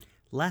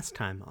Last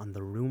time on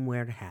the room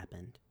where it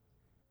happened.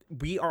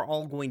 We are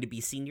all going to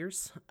be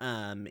seniors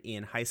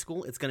in high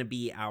school. It's going to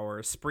be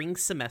our spring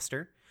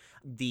semester.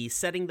 The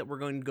setting that we're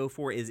going to go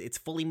for is it's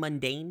fully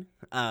mundane.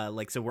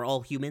 So we're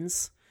all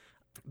humans.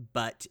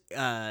 But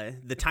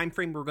the time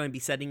frame we're going to be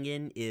setting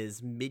in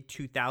is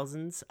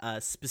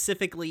mid-2000s,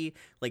 specifically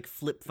like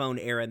flip phone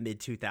era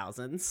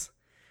mid-2000s.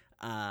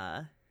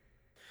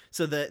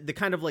 So the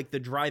kind of like the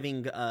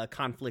driving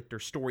conflict or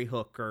story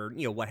hook or,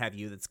 what have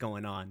you that's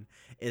going on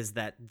is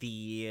that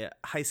the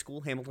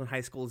Hamilton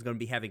High School, is going to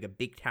be having a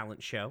big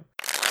talent show.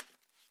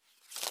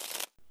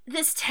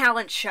 This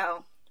talent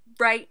show,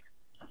 right?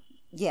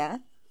 Yeah.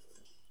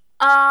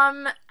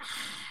 I'm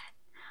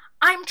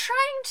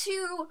trying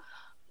to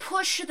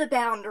push the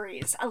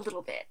boundaries a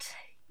little bit,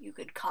 you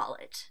could call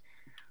it.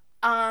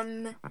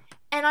 And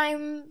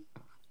I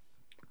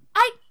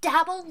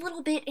dabble a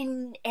little bit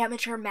in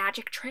amateur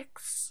magic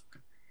tricks.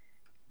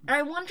 And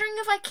I'm wondering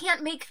if I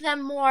can't make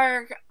them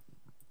more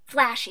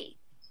flashy.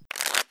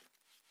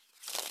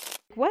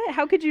 What?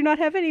 How could you not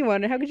have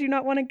anyone? How could you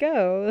not want to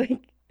go?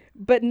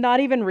 But not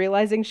even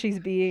realizing she's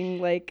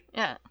being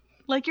Yeah.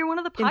 Like you're one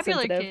of the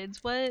popular insensitive.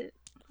 kids. What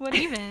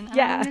even? I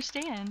Yeah. don't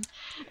understand.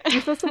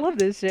 You're supposed to love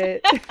this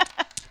shit.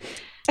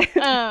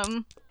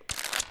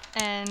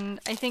 And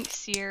I think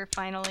Seer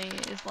finally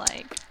is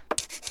like,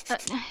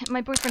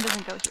 my boyfriend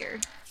doesn't go here.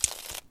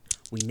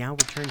 We now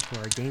return to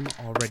our game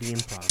already in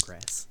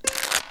progress.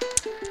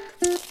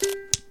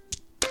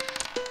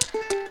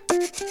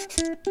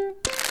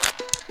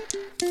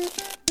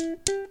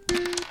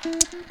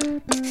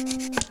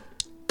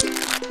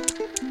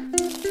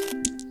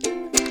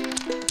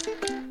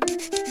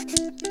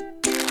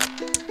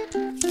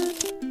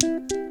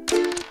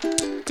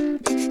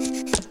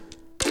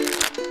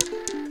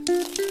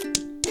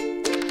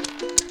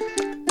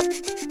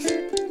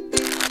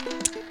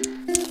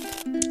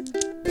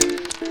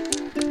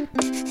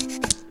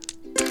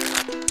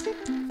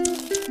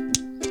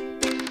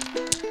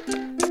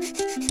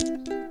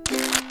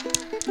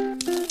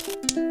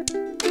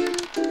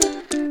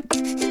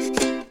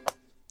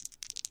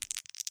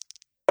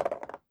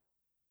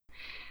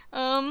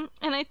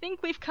 And I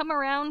think we've come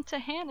around to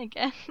Han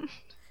again.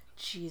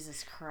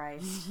 Jesus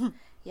Christ.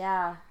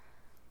 Yeah.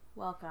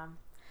 Welcome.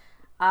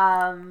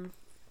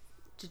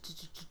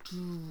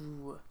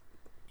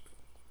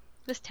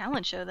 This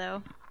talent show,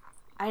 though.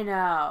 I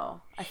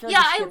know. I feel like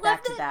Yeah, we should I get back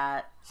love to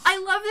that. I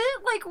love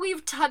it, like,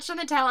 we've touched on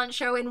the talent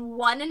show in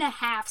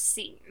 1.5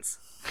 scenes.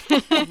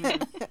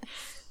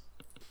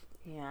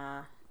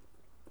 Yeah.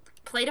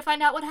 Play to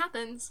find out what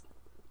happens.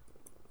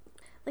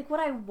 Like,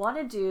 what I want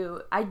to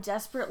do, I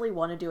desperately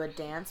want to do a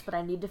dance, but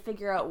I need to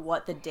figure out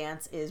what the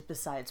dance is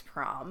besides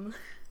prom.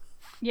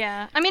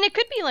 Yeah. I mean, it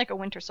could be like a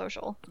winter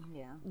social.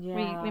 Yeah.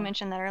 We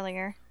mentioned that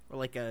earlier. Or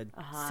like a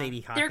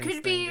Sadie Hawkins There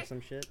could thing be or some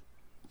shit.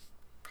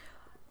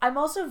 I'm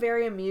also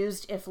very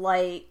amused if,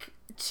 like,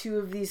 two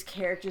of these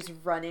characters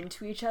run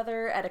into each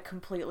other at a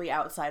completely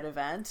outside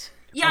event.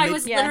 Yeah, I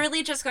was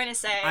literally just going to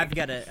say. I've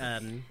got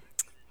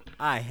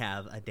I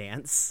have a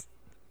dance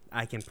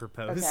I can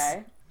propose.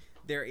 Okay.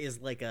 There is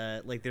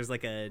there's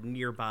a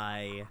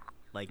nearby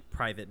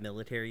private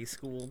military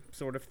school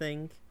sort of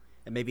thing,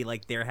 and maybe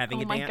they're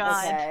having a dance.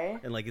 God. Okay.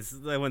 And it's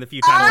one of the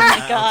few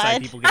times when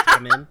outside people get to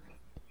come in.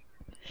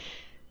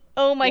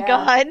 Oh my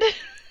god.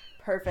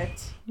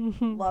 Perfect.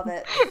 Love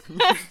it.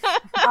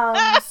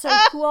 So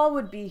who all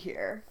would be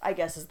here, I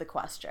guess, is the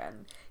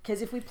question.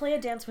 Because if we play a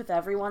dance with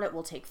everyone, it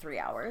will take 3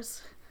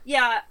 hours.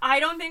 Yeah, I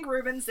don't think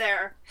Ruben's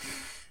there.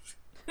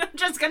 I'm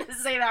just gonna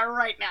say that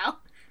right now.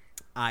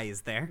 I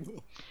is there.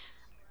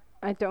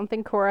 I don't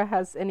think Cora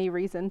has any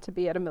reason to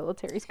be at a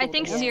military school. I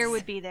think dance. Seer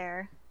would be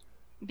there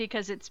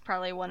because it's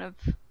probably one of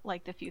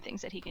the few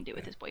things that he can do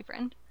with his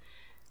boyfriend.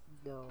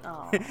 No.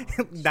 Oh.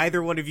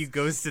 Neither one of you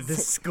goes to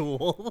this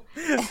school.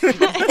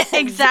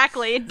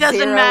 Exactly. It doesn't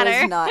Zero matter.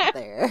 is not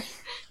there.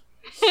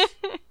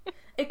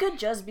 It could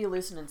just be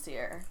Lucen and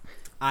Seer.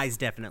 I's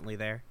definitely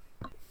there.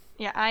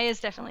 Yeah, I is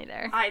definitely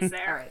there. I's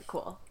there. Alright,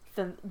 cool.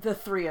 Then the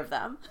 3 of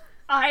them.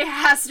 I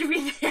has to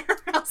be there, or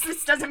else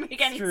this doesn't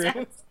make any True.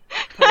 sense.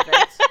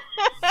 Perfect.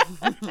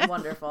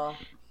 Wonderful.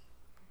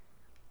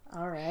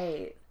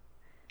 Alright.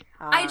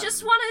 I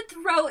just want to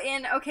throw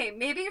in, okay,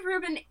 maybe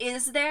Ruben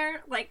is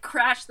there,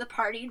 crash the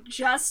party,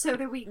 just so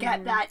that we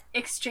get that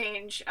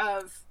exchange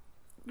of,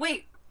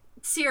 wait,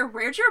 Seer,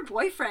 where'd your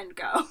boyfriend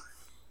go?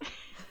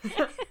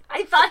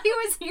 I thought he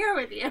was here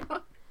with you.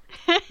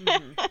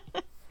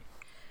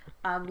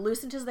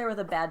 Lucent is there with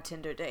a bad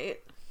Tinder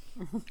date.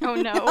 Oh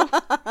no.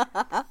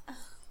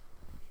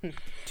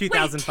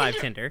 2005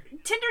 Tinder.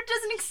 Tinder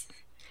doesn't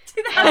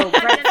Oh,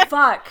 right,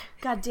 fuck.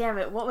 God damn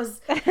it. What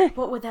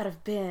would that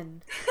have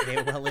been?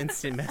 AOL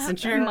Instant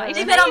Messenger.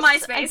 They met on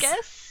MySpace. I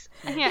guess.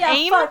 Yeah,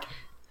 AIM? fuck.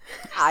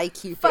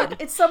 iCupid.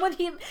 Fuck. It's someone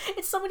he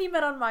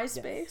met on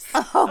MySpace.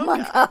 Oh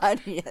my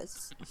god,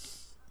 yes.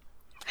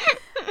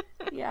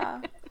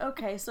 Yeah.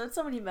 Okay, so it's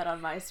someone he met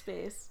on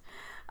MySpace.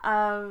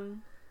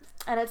 And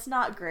it's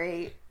not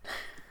great.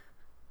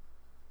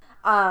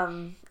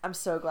 I'm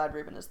so glad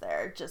Ruben is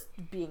there, just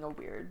being a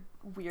weird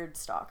weird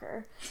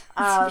stalker.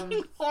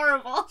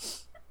 Horrible.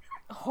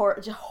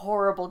 Just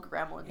horrible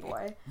gremlin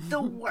boy.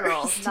 The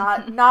worst.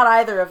 Girls, not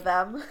either of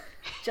them.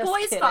 Just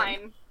Boy's kidding.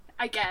 fine,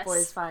 I guess.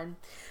 Boy's fine.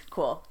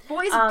 Cool.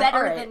 Boy's better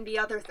alright. than the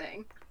other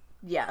thing.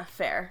 Yeah,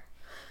 fair.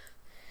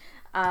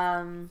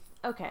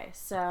 Okay,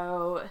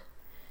 so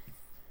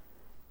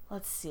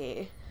let's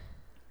see.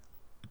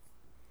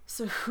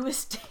 So who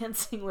is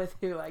dancing with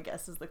who, I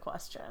guess, is the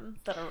question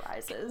that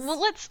arises. Well,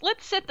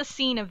 let's set the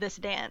scene of this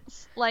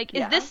dance. Like,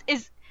 Yeah. I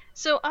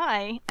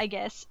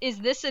guess, is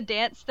this a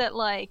dance that,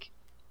 like,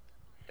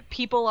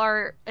 people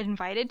are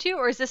invited to?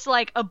 Or is this,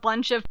 like, a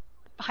bunch of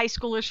high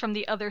schoolers from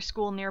the other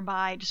school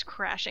nearby just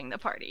crashing the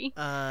party?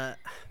 I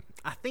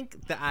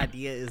think the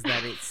idea is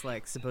that it's,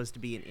 like, supposed to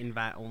be an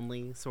invite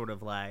only, sort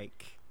of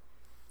like,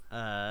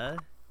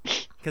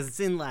 because it's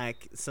in,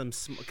 like,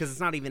 because it's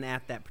not even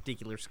at that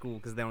particular school,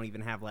 because they don't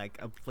even have, like,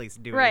 a place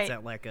to do it. Right. It's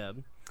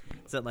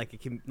at, like,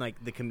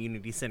 the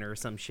community center or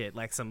some shit,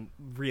 like, some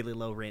really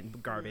low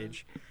rent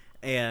garbage.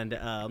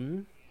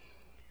 And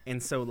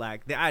so,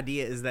 like, the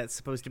idea is that it's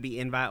supposed to be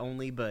invite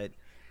only, but,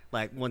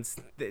 like, once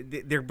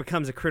there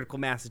becomes a critical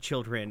mass of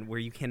children where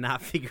you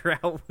cannot figure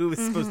out who is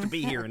supposed to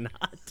be here or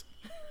not.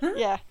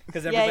 Yeah.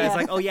 Because everybody's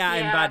like, oh, yeah, I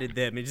Yeah. invited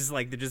them. It's just,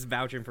 like, they're just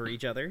vouching for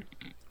each other.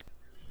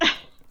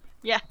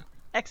 Yeah,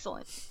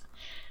 excellent.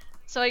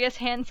 So I guess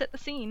hand set the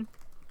scene.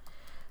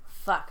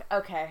 Fuck,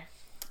 okay.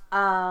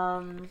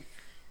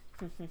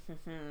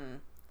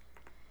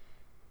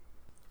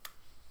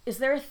 Is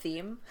there a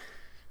theme?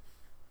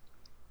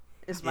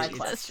 Is my Jesus.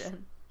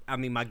 question. I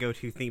mean, my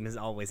go-to theme is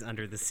always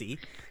Under the Sea.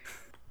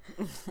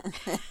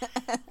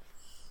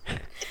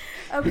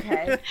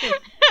 Okay.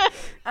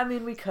 I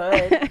mean, we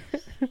could.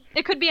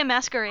 It could be a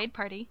masquerade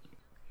party.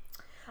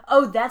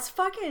 Oh,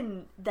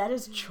 that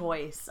is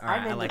choice. All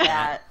right, I'm I into like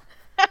that.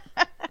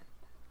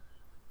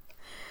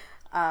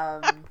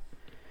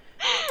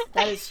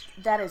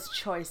 That is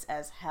choice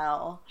as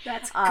hell.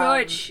 That's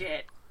good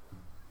shit.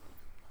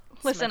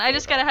 Listen, my I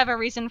just favorite. gotta have a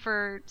reason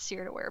for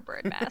Seer to wear a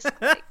bird mask.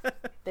 Like,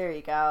 There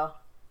you go.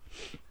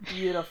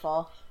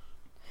 Beautiful.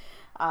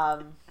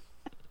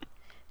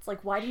 It's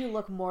like, why do you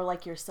look more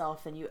like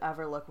yourself than you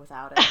ever look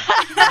without it?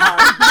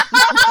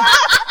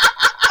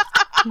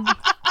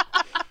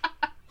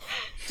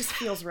 Just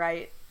feels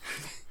right.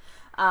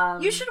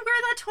 You should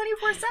wear that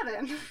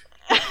 24/7.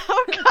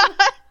 oh god.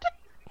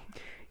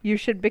 You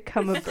should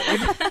become a bird.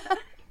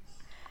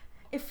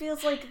 It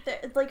feels like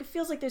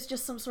there's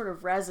just some sort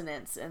of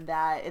resonance in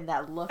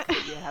that look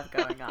that you have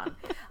going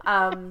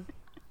on.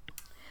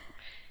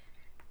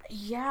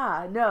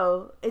 Yeah,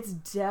 no, it's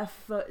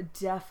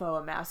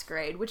defo a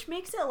masquerade, which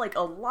makes it like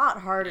a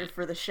lot harder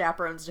for the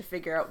chaperones to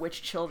figure out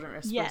which children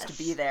are supposed to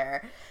be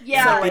there.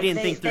 Yeah. So, They like,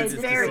 didn't think through this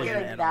very decision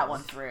good at that all.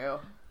 one through.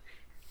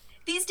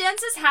 These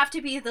dances have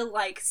to be the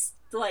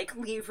like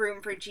leave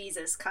room for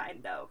Jesus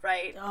kind though,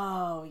 right?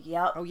 Oh,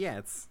 yep. Oh, yeah,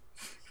 it's...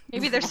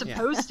 Maybe they're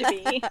supposed to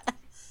be.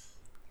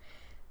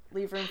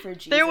 Leave room for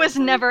Jesus. There was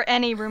never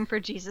any room for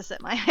Jesus at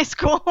my high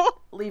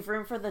school. Leave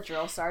room for the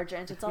drill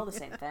sergeant. It's all the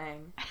same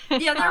thing.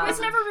 Yeah, there was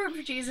never room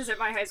for Jesus at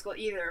my high school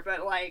either,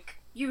 but like,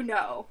 you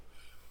know.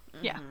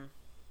 Yeah.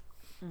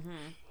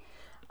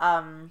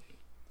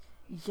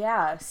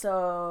 Yeah,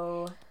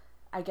 so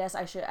I guess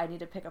I need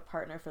to pick a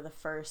partner for the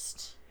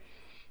first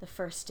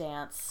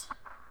dance.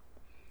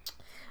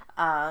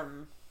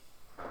 And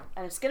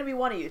it's gonna be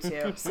one of you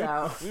two,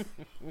 so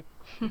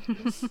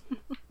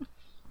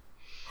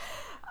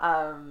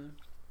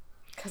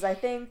because I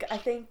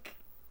think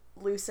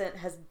Lucent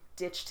has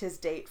ditched his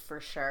date for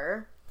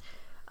sure,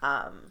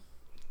 and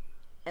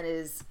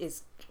is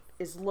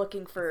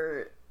looking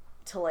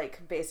to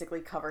like basically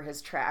cover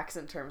his tracks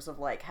in terms of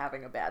like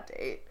having a bad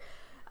date.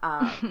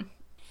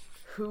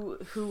 Who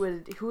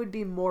would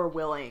be more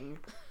willing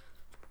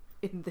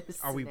in this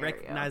Are we scenario?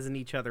 recognizing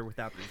each other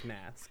without these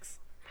masks?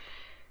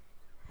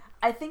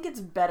 I think it's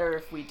better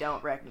if we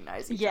don't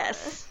recognize each other.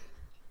 Yes.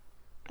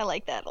 I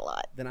like that a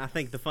lot. Then I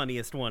think the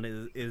funniest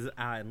one is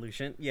I and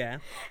Lucient. Yeah.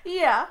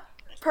 Yeah.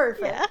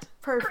 Perfect. Yeah.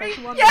 Perfect.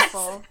 Great.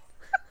 Wonderful.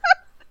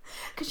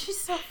 Because she's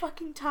so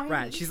fucking tiny.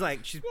 Right. She's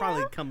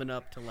probably coming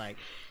up to like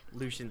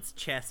Lucient's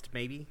chest,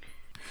 maybe.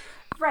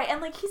 Right,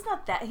 and like he's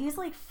not that. He's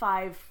like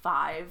 5'5".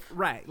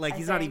 Right. Like I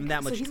he's not think. even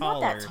that So much he's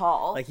taller. not that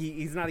tall. Like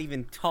he's not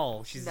even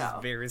tall. She's No.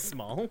 just very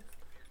small.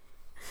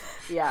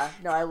 Yeah.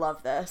 No, I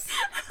love this.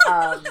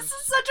 This is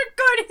such a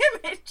good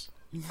image.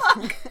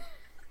 Fuck.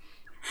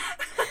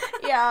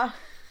 Yeah.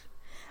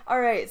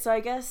 All right. So I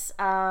guess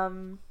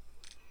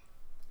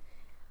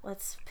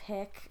let's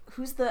pick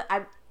who's the.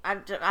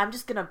 I'm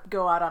just gonna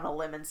go out on a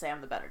limb and say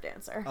I'm the better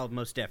dancer. Oh,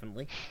 most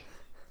definitely.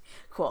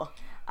 Cool.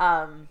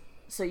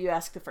 So you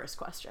ask the first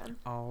question.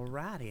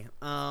 Alrighty.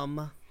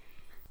 Oh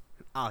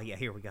yeah,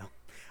 here we go.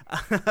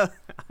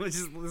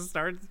 Let's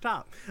start at the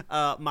top.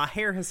 My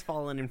hair has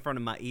fallen in front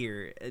of my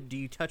ear. Do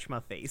you touch my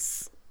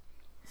face?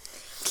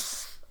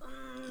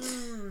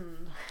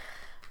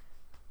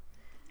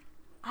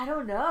 I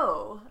don't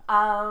know.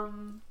 I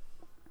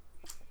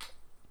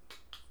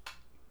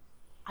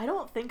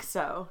don't think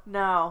so.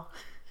 No,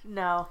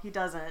 he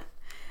doesn't.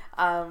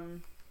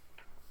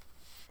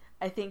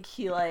 I think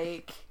he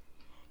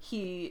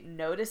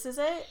notices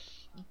it,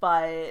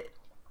 but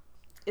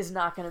is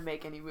not going to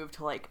make any move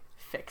to, like,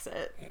 fix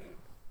it.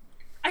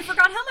 I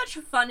forgot how much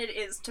fun it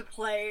is to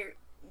play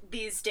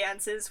these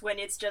dances when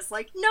it's just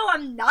like, no,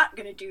 I'm not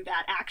gonna do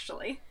that,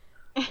 actually.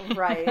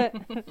 Right.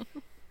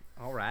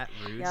 All right,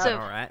 rude. Yep. So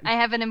All right. I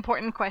have an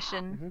important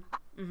question.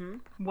 Mm-hmm.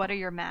 What are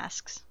your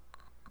masks?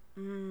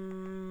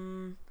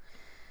 Hannah's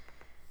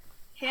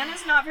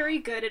not very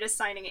good at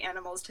assigning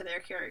animals to their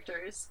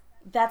characters.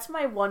 That's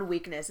my one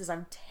weakness, is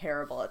I'm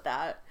terrible at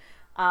that.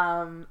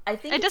 I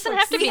think It it's, doesn't like,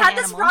 have to We be had an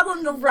this animal.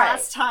 problem the Right.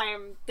 last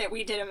time that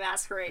we did a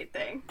masquerade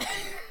thing.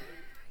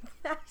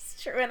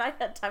 That's true, and I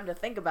had time to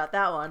think about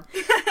that one.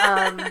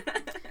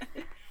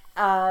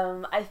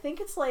 I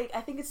think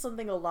it's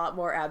something a lot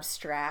more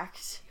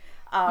abstract.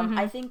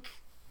 I think,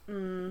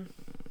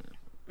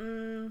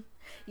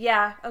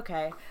 yeah,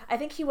 okay. I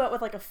think he went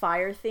with, like, a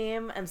fire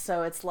theme, and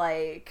so it's,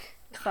 like,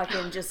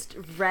 fucking just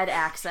red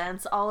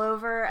accents all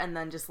over, and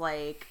then just,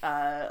 like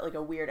a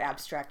weird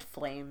abstract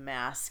flame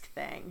mask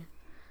thing.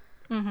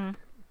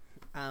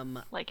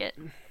 Like it.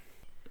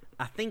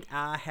 I think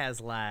I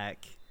has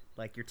like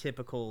your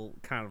typical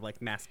kind of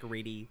like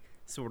masquerade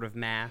sort of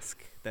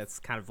mask that's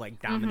kind of like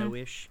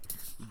domino-ish,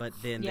 but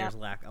then Yep. there's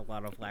like a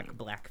lot of like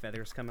black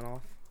feathers coming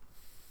off.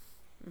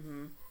 All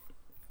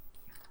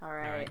All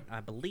right. right, I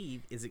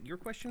believe, is it your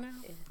question now?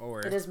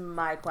 Or It is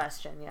my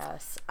question,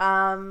 yes.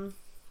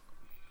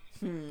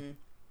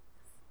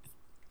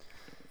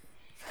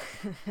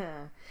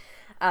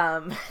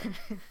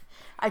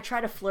 I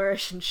try to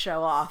flourish and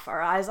show off.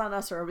 Are eyes on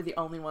us, or are we the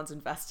only ones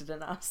invested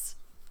in us?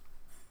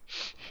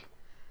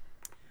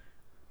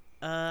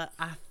 I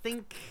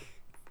think,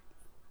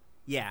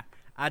 yeah,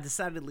 I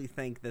decidedly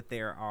think that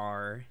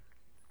there's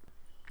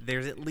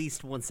at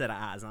least one set of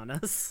eyes on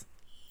us.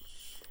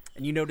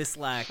 And you notice,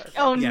 like,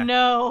 Oh yeah.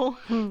 no.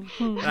 And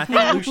I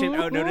think Lucian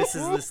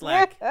notices this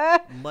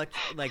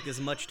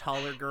much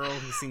taller girl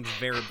who seems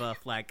very buff,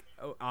 like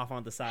off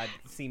on the side,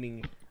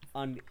 seeming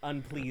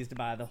unpleased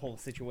by the whole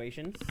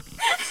situation.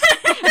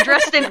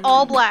 Dressed in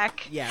all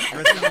black. Yeah,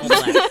 dressed in all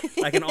black,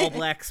 like an all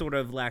black sort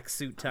of like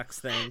suit tux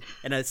thing,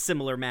 and a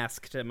similar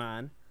mask to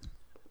mine.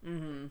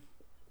 Oh,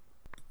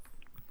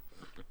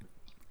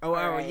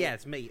 Alright. yeah,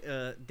 it's me.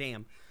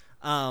 Damn.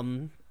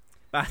 But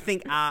I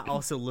think I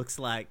also looks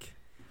like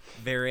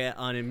very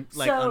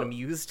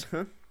unamused.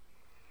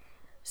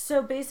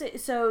 So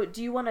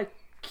do you want to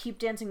keep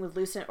dancing with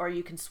Lucent, or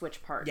you can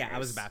switch partners? Yeah, I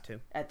was about to.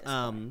 At this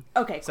point.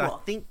 Okay, cool. So I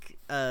think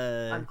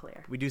I'm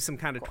clear. we do some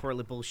kind of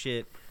twirly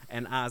bullshit,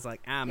 and I was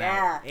like, I'm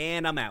Yeah. out,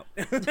 and I'm out.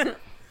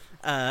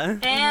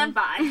 And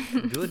bye.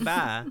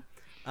 Goodbye.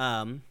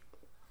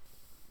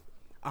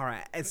 All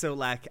right, and so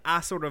like I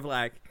sort of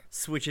like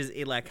switches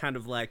it like kind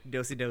of like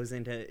do-si-dos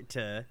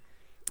into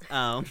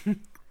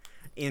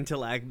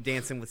like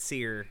dancing with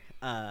Seer,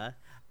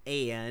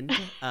 and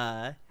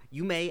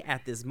you may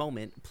at this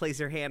moment place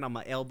your hand on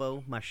my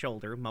elbow, my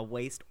shoulder, my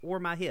waist, or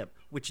my hip.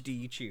 Which do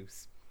you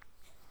choose?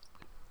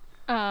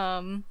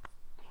 I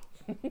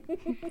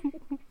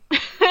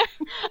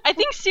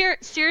think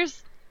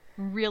Seer's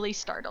really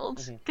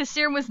startled because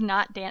Seer was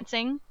not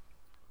dancing,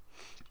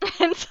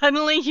 and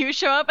suddenly you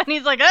show up and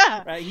he's like,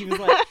 ah. Right? He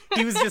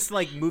was just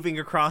like moving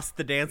across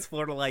the dance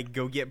floor to like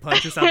go get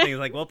punch or something. He's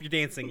like, well, you're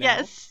dancing now.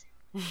 Yes.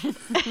 This is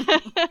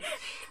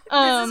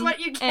what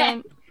you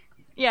get.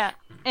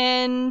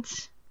 And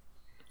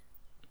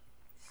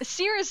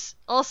Seer is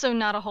also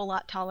not a whole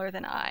lot taller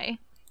than I,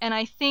 and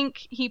I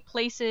think he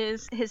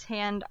places his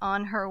hand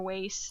on her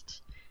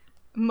waist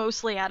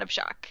mostly out of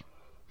shock.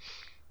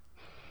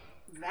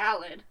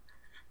 Valid.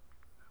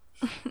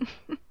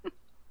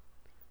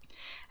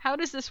 How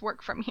does this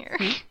work from here?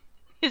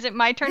 Is it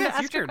my turn Yeah, to it's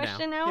ask your a turn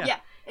question now. now?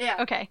 Yeah.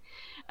 Okay.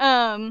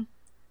 Oh,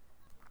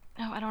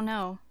 I don't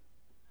know.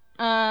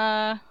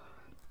 I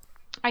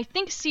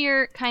think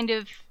Seer kind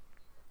of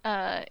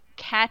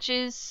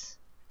catches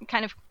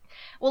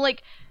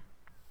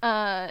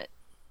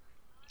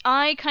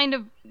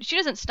she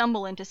doesn't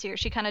stumble into Seer,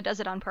 she kind of does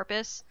it on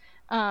purpose.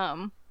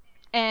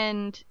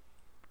 And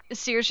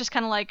Seer's just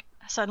kind of like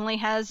suddenly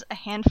has a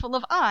handful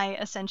of eye,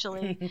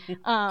 essentially.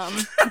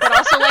 But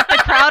also like the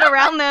crowd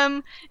around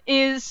them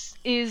is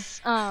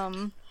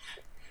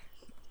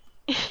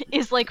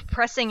like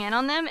pressing in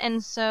on them,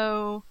 and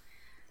so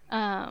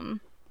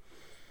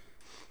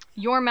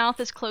your mouth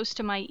is close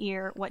to my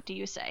ear. What do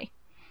you say?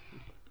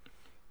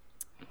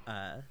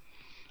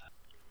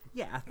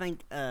 Yeah, I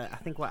think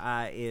what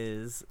I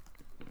is.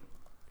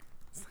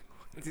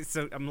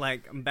 So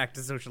I'm back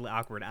to socially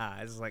awkward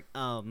eyes. Like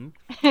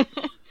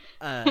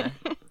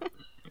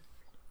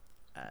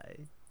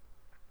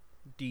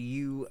do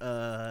you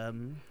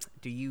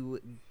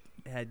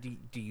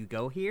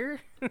go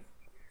here?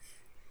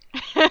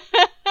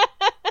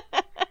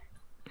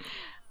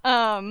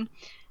 And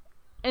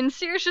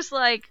Seer's just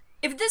like,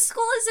 If this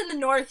school is in the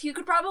north, you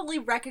could probably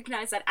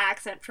recognize that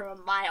accent from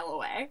a mile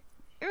away.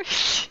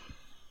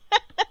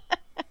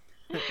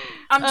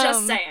 I'm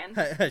just saying.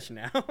 Hush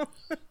now.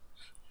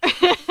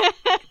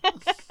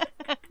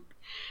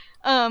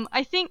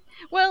 I think,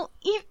 well,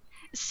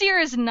 Seer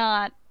is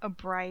not a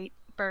bright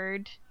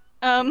bird.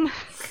 And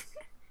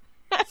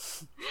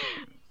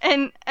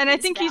I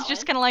think he's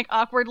just kind of like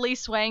awkwardly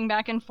swaying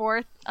back and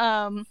forth.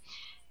 And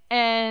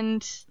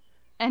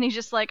he's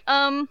just like,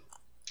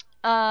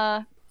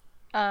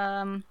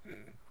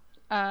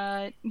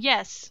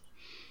 yes.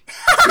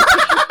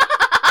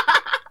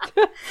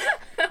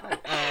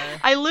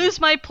 I lose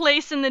my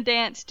place in the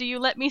dance. Do you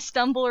let me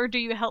stumble or do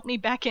you help me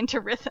back into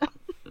rhythm?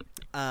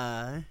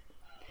 Hell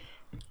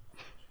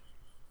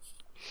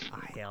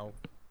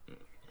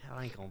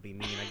ain't gonna be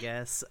mean, I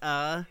guess.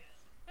 Yeah,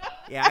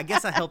 I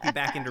guess I help you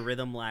back into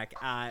rhythm. Like,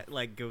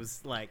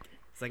 goes like,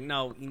 it's like,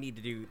 no, you need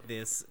to do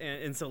this,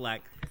 and so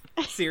like,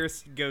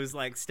 Cirrus goes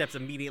like, steps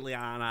immediately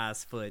on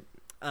I's foot.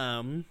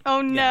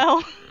 Oh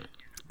no.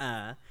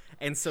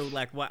 And so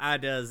like, what I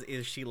does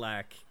is she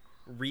like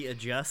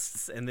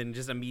readjusts and then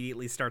just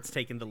immediately starts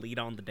taking the lead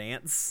on the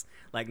dance.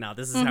 Like, no,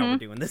 this is how we're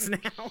doing this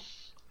now.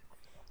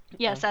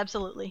 Yes,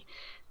 absolutely.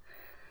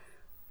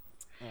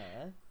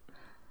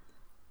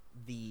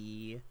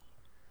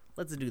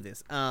 Let's do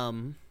this.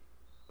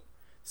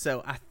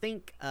 So I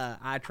think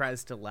I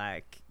tries to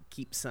like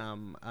keep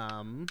some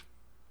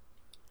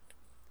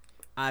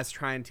I was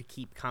trying to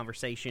keep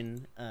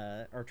conversation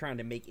or trying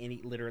to make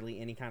literally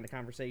any kind of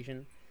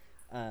conversation,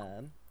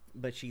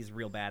 but she's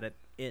real bad at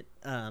it.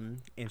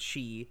 And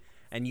she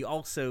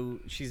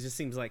just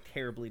seems like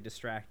terribly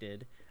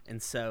distracted,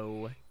 and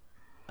so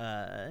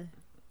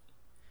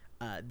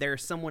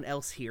there's someone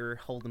else here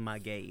holding my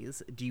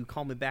gaze. Do you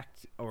call me back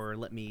or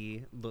let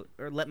me look,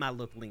 or let my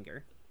look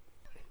linger?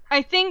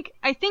 I think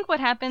what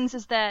happens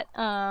is that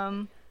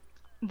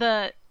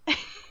the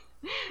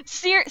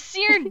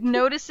Seer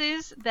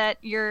notices that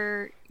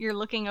you're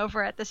looking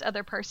over at this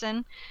other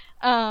person,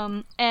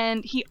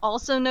 and he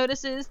also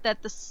notices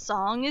that the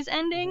song is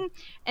ending,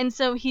 and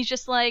so he's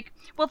just like,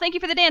 "Well, thank you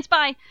for the dance.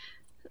 Bye."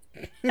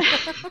 I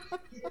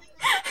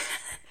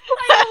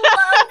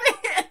love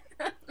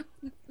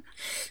it.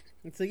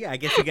 So yeah, I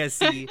guess you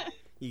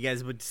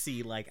guys would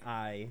see like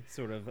I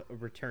sort of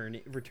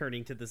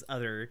returning to this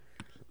other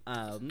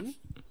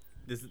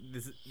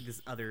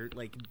this other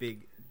like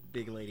big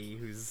lady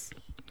who's,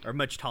 or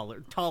much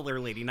taller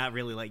lady, not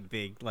really like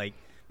big, like,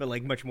 but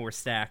like much more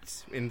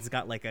stacked, and it's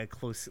got like a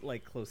close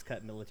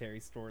cut military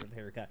sort of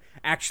haircut.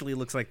 Actually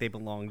looks like they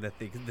belong at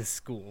this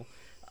school.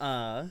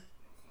 And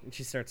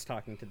she starts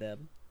talking to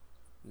them.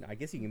 I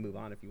guess you can move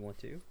on if you want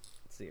to.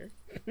 Let's see her.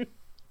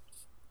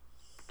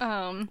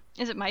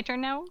 Is it my turn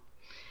now?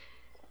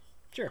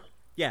 Sure.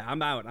 Yeah,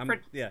 I'm out. For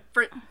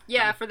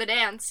the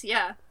dance.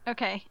 Yeah.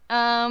 Okay.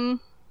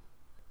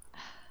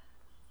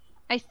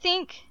 I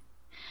think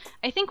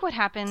what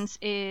happens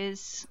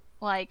is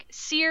like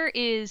Seer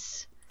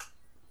is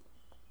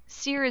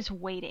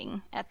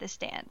waiting at this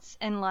dance,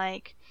 and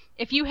like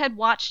if you had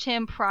watched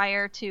him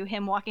prior to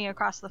him walking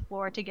across the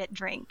floor to get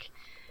drink,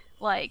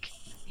 like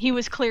he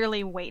was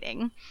clearly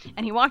waiting,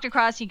 and he walked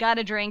across, he got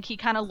a drink, he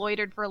kind of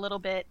loitered for a little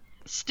bit,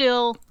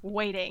 still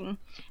waiting,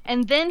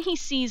 and then he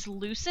sees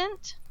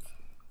Lucent,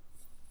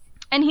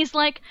 and he's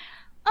like,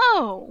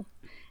 "Oh,"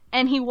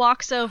 and he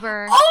walks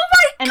over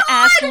and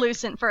asks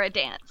Lucent for a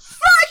dance.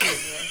 Fuck!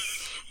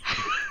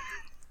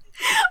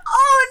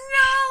 Oh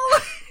no!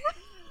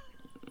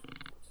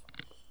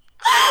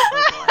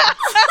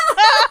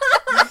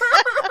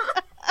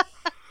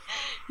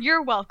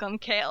 You're welcome,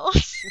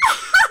 Kales.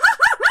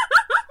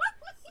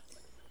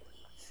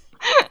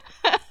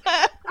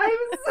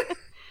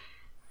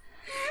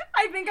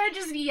 I think I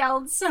just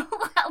yelled so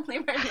loudly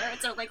right there.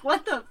 So like,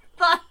 what the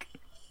fuck?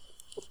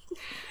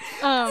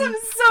 I'm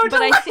so but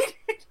delighted.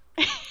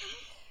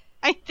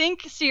 I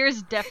think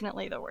Seer's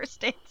definitely the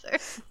worst dancer.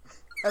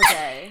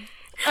 Okay.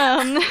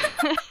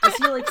 Does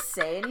he like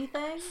say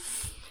anything?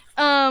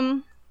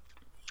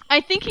 I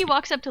think he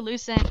walks up to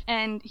Lucent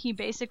and he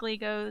basically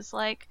goes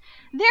like,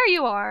 "There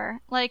you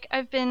are. Like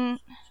I've been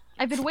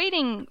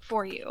waiting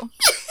for you."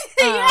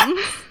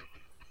 Oh,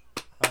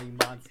 you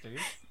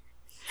monsters.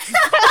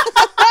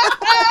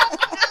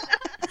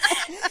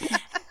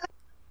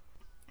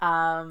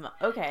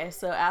 Okay,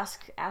 so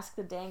ask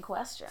the dang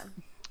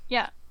question.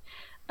 Yeah.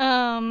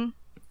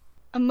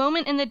 A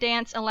moment in the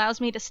dance allows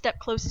me to step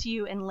close to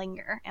you and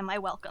linger. Am I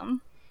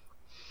welcome?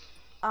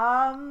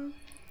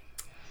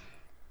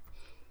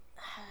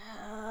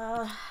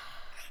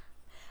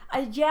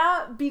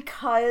 Yeah,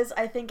 because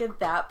I think at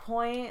that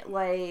point,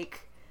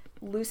 like,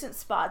 Lucent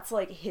spots,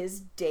 like,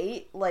 his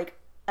date, like,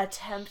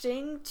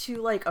 attempting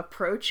to, like,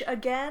 approach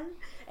again,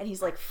 and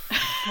he's like,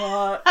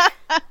 fuck.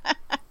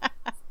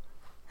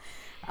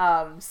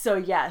 So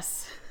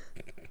yes.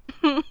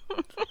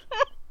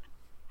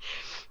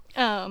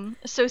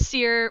 So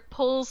Seer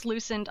pulls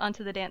Lucent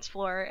onto the dance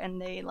floor,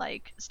 and they,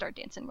 like, start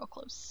dancing real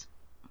close.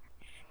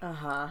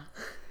 Uh-huh.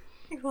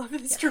 I love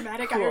this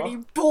dramatic Cool.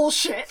 irony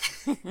bullshit.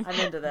 I'm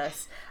into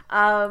this.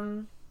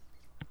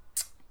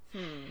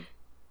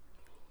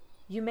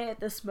 You may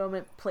at this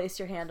moment place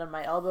your hand on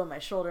my elbow, my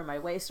shoulder, my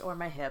waist, or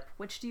my hip.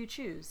 Which do you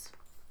choose?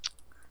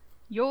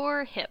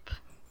 Your hip.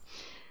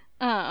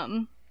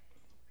 I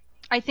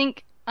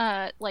think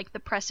like the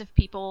press of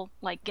people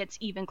like gets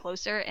even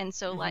closer, and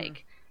so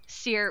like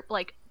Seer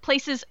like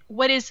places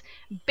what is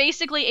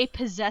basically a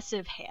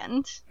possessive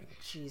hand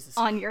Jesus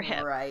on your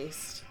hip.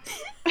 Christ.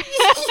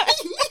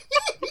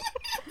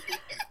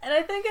 And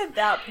I think at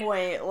that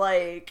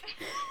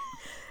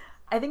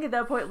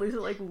point, Lucy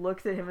like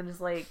looks at him and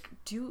is like,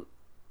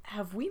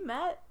 have we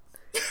met?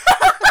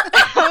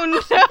 Oh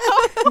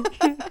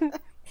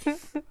no.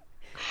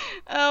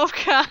 Oh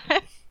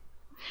god.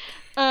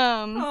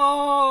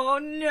 Oh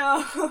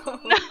no.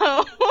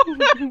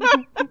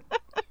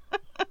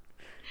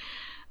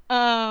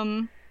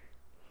 No.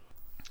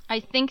 I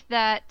think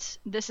that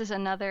this is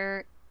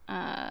another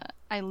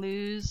I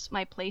lose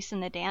my place in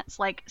the dance.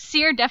 Like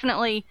Seer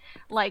definitely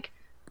like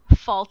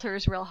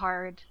falters real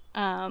hard.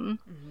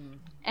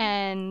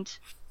 And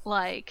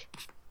like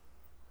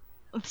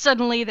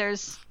suddenly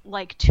there's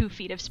like 2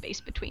 feet of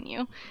space between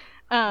you.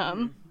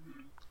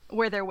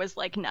 Where there was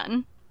like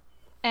none.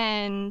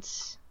 And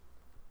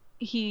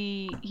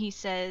he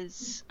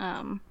says,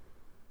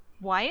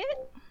 Wyatt?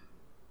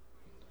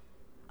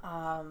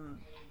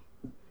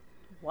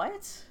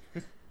 What?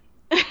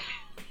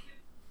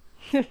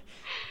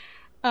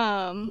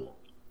 And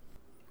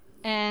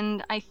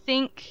I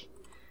think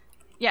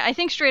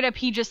straight up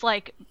he just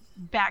like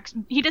backs,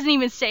 he doesn't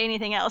even say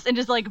anything else and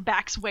just like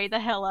backs way the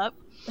hell up.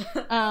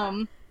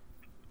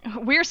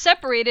 We're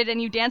separated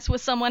and you dance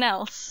with someone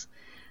else.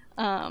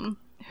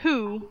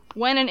 Who,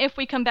 when and if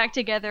we come back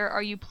together,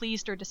 are you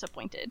pleased or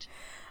disappointed?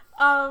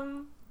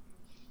 I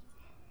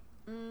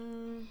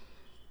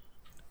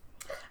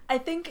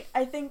think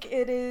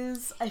it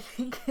is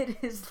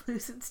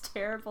Lucen's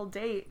terrible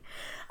date.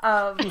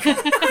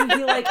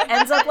 He like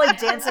ends up like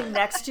dancing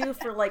next to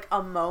for like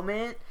a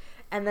moment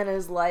and then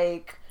is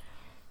like,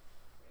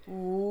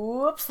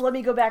 whoops, let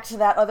me go back to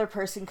that other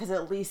person because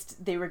at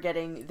least they were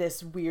getting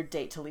this weird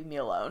date to leave me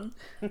alone.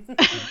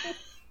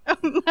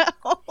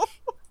 Oh,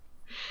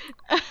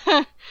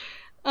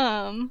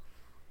 no.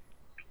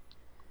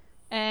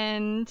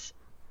 And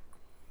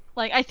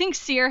like I think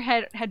Seer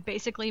had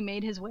basically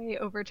made his way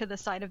over to the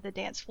side of the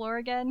dance floor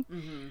again.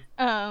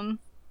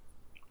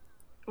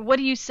 What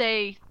do you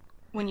say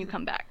when you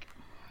come back?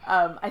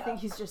 I think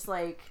he's just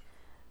like,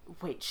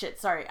 wait, shit,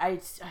 sorry,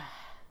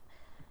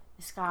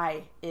 this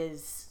guy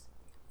is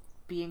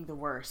being the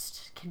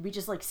worst. Can you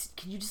just like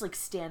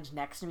stand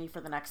next to me for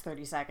the next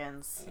 30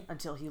 seconds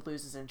until he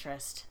loses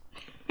interest?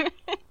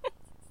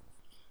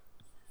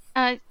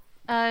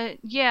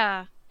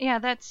 Yeah,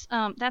 that's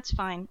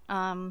fine.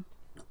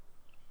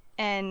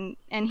 And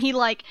he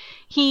like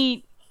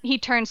he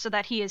turns so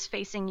that he is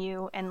facing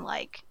you, and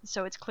like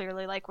so it's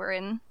clearly like we're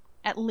in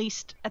at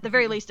the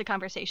very least a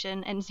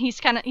conversation, and he's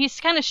kind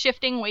of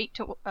shifting weight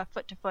to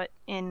foot to foot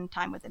in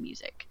time with the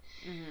music.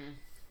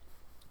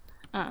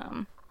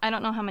 I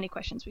don't know how many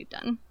questions we've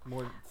done.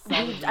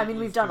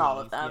 We've done all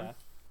of them.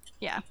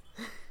 Yeah.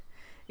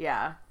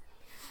 Yeah.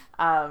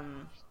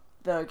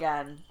 Though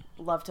again,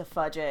 love to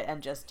fudge it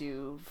and just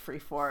do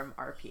freeform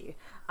RP.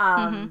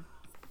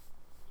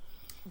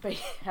 But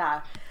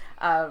yeah,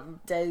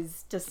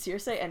 does Seer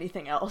say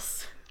anything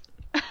else?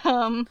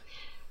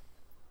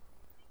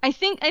 I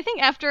think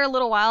after a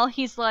little while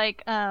he's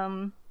like,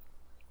 I'm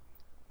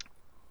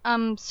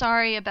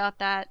sorry about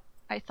that.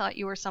 I thought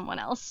you were someone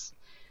else.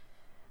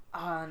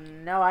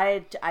 No,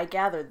 I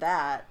gathered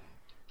that.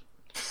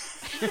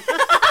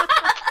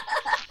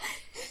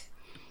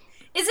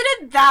 Is it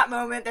at that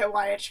moment that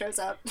Wyatt shows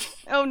up?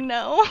 Oh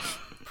no.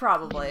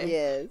 Probably.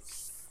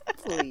 Yes,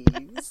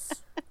 please.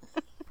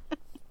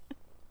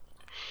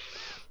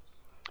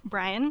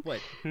 Brian?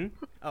 What?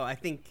 Oh, I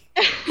think...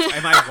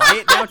 Am I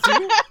Wyatt now,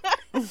 too?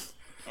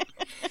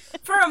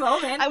 For a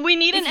moment. We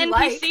need an NPC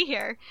like.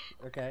 here.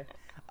 Okay.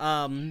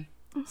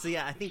 So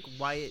yeah, I think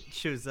Wyatt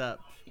shows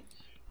up.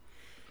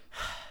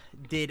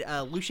 Did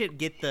Lucia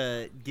get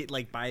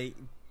buy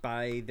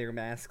their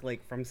mask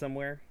like from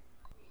somewhere?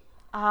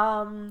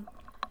 Or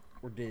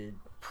did...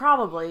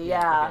 Probably,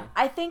 yeah. Okay.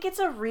 I think it's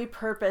a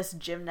repurposed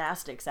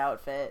gymnastics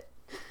outfit.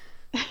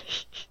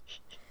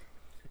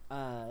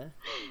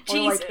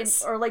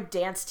 Jesus. Or like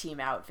dance team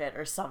outfit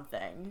or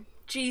something.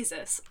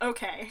 Jesus.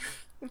 Okay.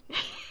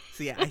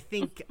 So yeah, I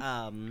think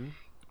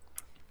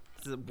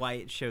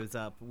Wyatt shows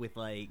up with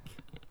like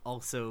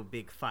also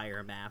big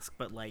fire mask,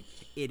 but like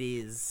it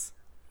is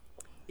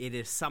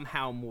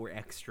somehow more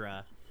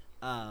extra.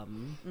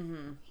 Maybe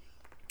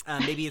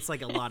it's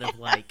like a lot of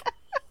like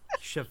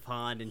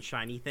chiffon and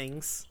shiny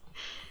things.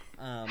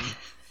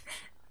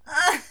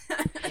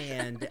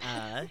 And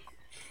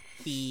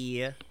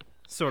he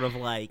sort of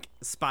like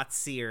spots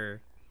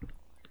Seer.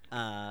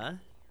 You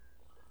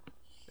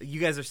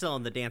guys are still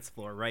on the dance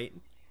floor, right?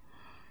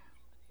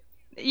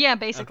 Yeah,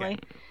 basically. Okay.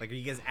 Like, are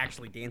you guys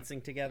actually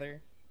dancing together?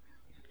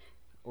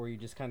 Or are you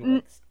just kind of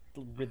like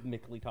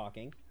rhythmically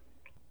talking?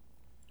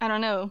 I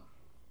don't know.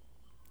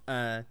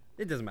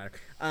 It doesn't matter.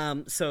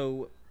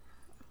 So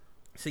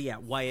yeah,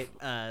 Wyatt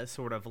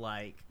sort of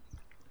like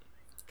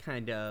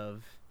kind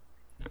of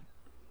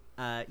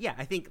yeah,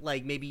 I think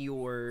like maybe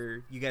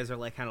you guys are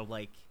like kind of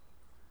like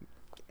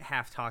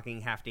half talking,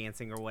 half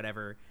dancing or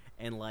whatever,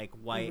 and like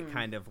Wyatt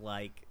kind of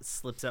like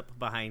slips up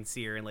behind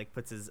Seer and like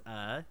puts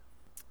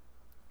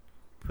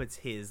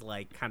his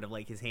like kind of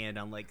like his hand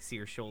on like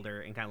Seer's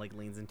shoulder and kind of like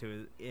leans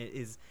into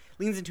his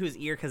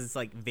ear because it's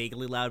like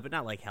vaguely loud, but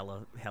not like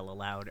hella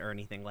loud or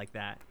anything like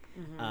that.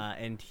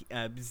 And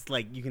it's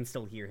like you can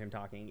still hear him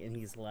talking, and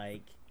he's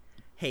like,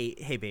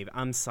 "Hey, babe,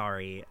 I'm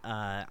sorry.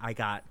 I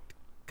got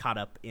caught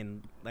up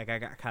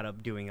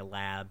doing a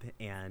lab,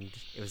 and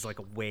it was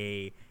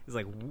way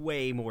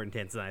more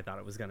intense than I thought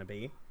it was gonna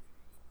be."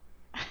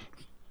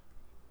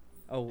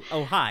 Oh,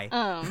 hi.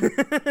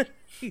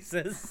 He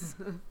says.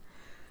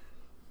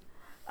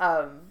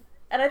 And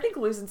I think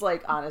Lucen's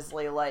like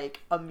honestly like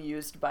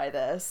amused by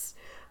this.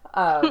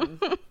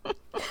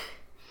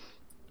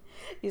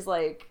 He's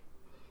like,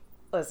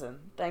 listen,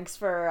 thanks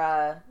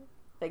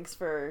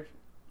for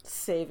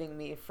saving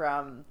me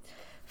from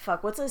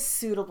what's a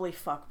suitably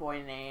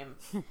fuckboy name?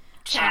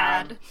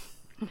 Chad.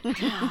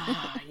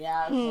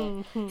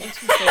 Yeah. Thanks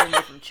for saving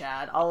me from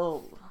Chad.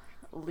 I'll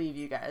leave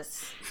you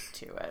guys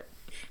to it.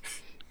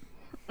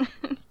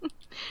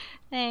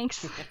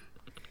 Thanks.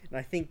 And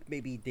I think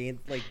maybe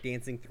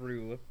dancing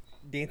through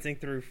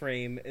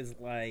frame is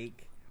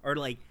like, or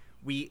like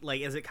we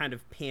like as it kind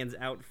of pans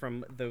out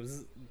from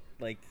those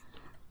like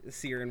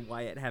Seer and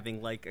Wyatt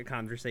having like a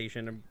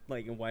conversation,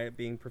 like and Wyatt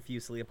being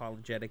profusely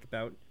apologetic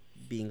about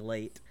being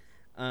late.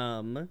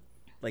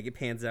 Like it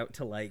pans out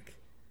to like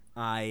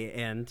I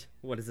and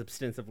what is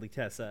ostensibly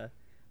Tessa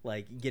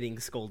like getting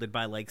scolded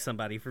by like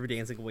somebody for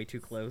dancing way too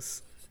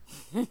close.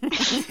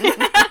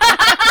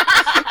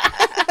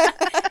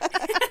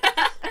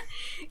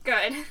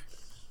 Good.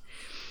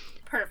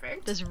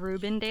 Perfect. Does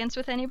Ruben dance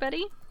with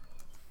anybody?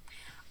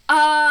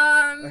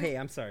 Oh, hey,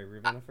 I'm sorry,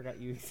 Ruben. I forgot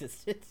you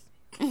existed.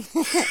 No,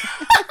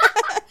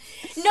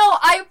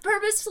 I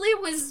purposely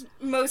was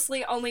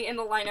mostly only in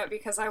the lineup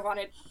because I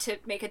wanted to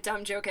make a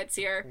dumb joke at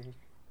Seer.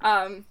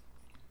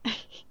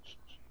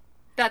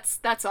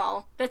 That's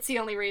all. That's the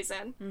only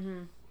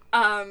reason.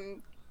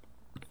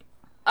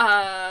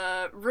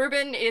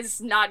 Ruben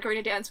is not going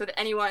to dance with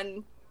any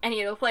of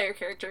the player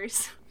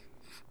characters.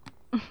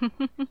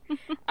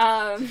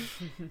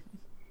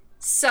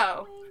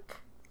 So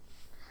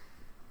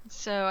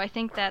I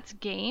think that's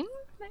game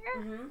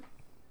there?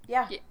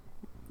 Yeah.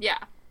 Yeah.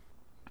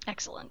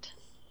 Excellent.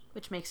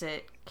 Which makes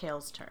it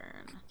Kale's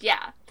turn.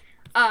 Yeah.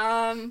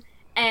 And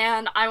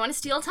I want to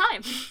steal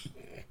time.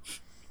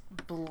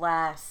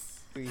 Bless.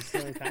 Are you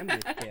stealing time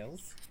with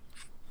Tails?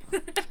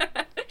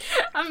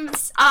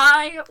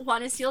 I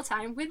want to steal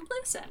time with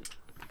Lucent.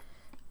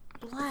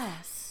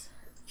 Bless.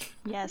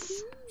 Yes.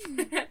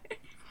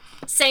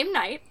 Same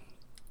night.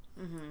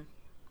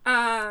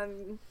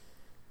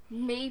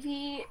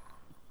 Maybe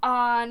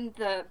on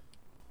the...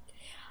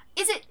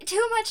 Is it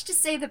too much to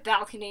say the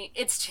balcony?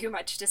 It's too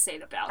much to say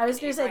the balcony. I was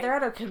gonna say, right? they're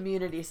at a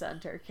community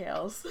center,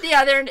 Kales.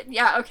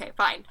 Yeah, okay,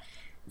 fine.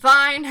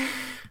 Fine.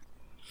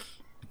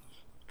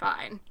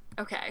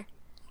 Okay.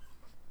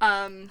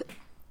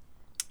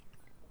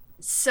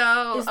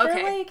 So,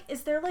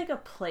 Is there like a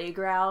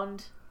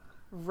playground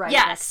right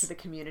Yes. next to the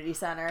community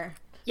center?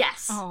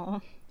 Yes.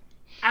 Oh.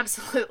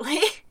 Absolutely.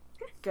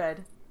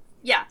 Good.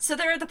 Yeah, so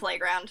they're at the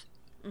playground.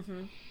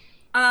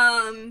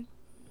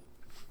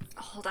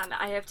 Hold on,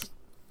 I have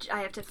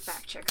to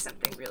fact check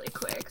something really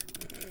quick.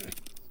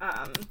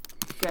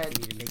 Good. I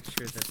need to make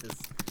sure that this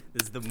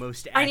is the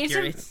most I need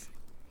accurate.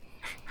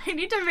 I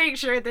need to make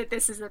sure that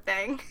this is a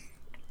thing.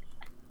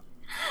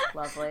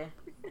 Lovely.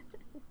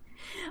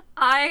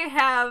 I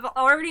have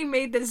already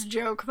made this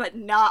joke, but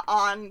not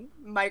on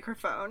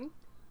microphone.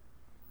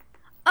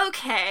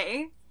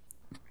 Okay.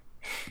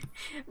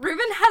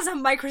 Ruben has a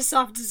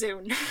Microsoft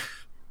Zune.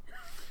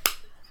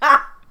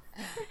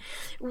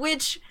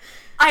 Which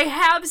I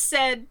have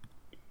said,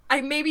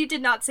 I maybe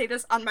did not say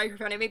this on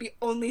microphone, I maybe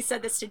only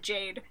said this to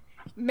Jade.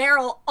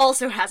 Meryl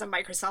also has a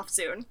Microsoft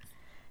Zune.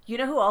 You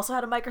know who also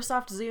had a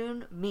Microsoft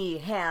Zune? Me,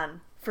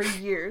 Han, for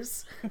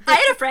years. I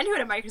had a friend who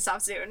had a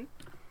Microsoft Zune.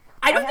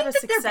 I don't had think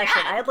a that they're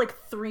succession. bad. I had like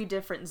 3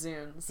 different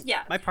Zunes.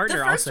 Yeah. My partner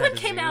the first also one had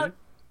a came Zune. out.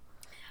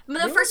 They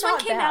The were first one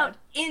not came bad. out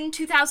in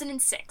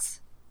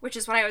 2006, which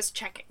is what I was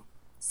checking.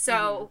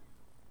 So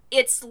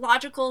it's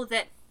logical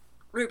that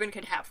Ruben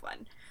could have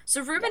one.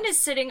 So Ruben is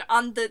sitting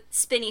on the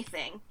spinny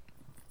thing,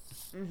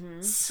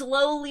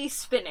 slowly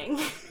spinning,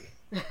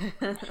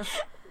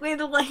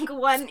 with like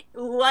one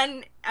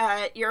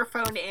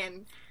earphone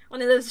in,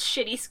 one of those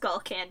shitty skull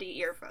candy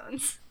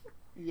earphones.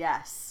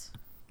 Yes.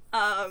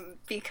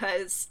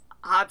 Because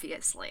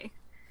obviously,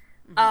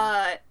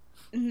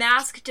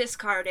 mask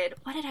discarded.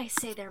 What did I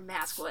say their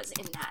mask was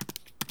in that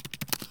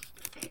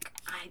fic?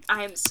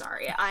 I'm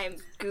sorry. I'm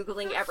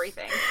Googling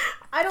everything.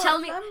 I don't Tell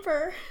me-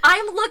 remember.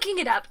 I'm looking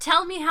it up.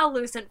 Tell me how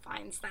Lucent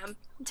finds them.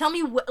 Tell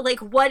me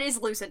what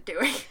is Lucent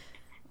doing?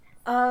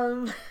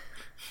 Are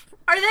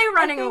they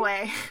running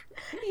away?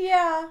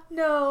 Yeah,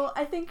 no,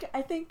 I think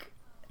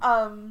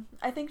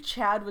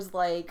Chad was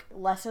like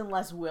less and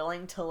less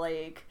willing to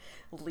like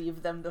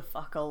leave them the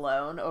fuck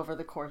alone over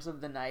the course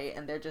of the night,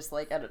 and they're just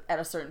like at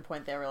a certain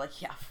point they were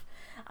like, yeah,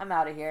 I'm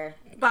out of here.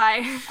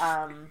 Bye.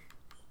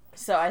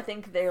 So I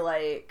think they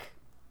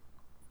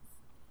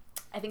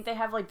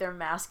have like their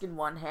mask in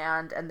one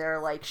hand and their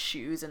like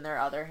shoes in their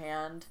other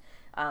hand,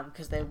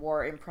 because they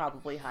wore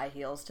improbably high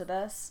heels to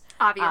this.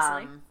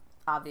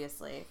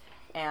 Obviously.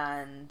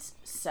 And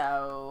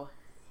so,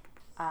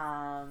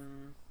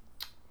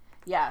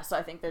 yeah, so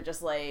I think they're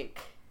just like,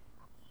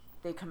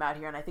 they come out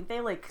here and I think they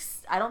like,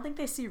 I don't think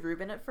they see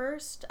Ruben at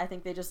first. I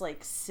think they just like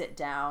sit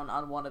down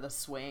on one of the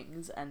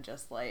swings and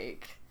just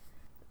like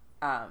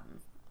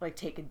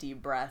take a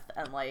deep breath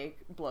and like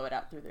blow it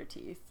out through their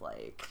teeth,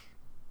 like.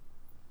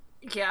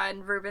 Yeah,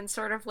 and Ruben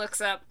sort of looks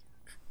up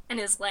and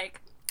is like,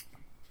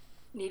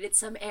 needed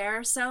some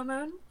air,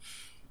 Selmoon?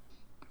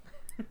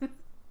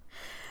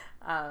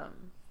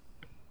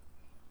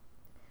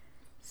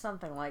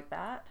 Something like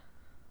that.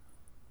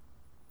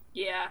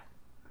 Yeah,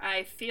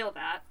 I feel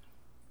that.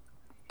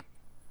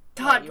 What,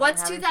 God, you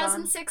what's weren't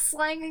having 2006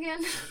 slang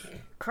again?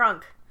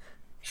 Crunk.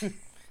 No.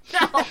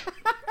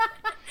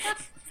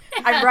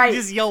 I'm right.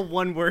 Just yell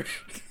one word.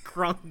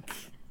 Crunk.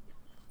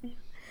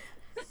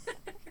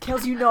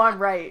 Kills, you know I'm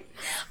right.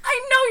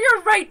 I know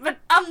you're right, but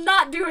I'm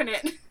not doing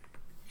it.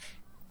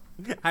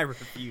 I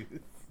refuse.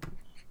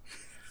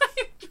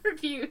 I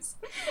refuse.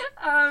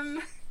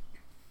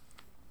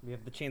 We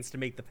have the chance to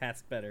make the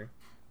past better.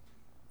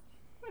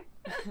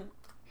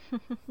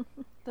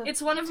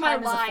 It's one of my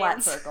Time is a flat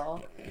lines.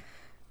 circle.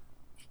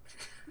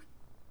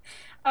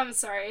 I'm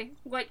sorry.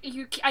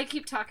 I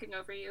keep talking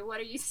over you. What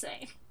are you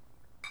saying?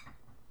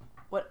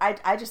 What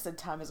I just said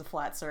time is a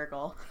flat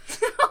circle.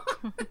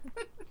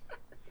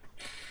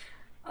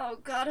 Oh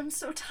god, I'm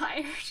so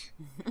tired.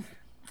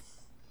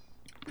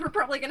 We're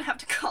probably gonna have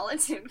to call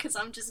it soon because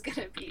I'm just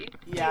gonna be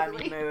Yeah, I'm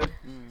giggly. in mood.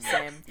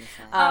 Same.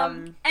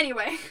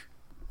 Anyway.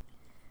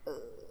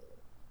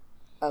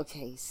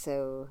 Okay,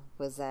 so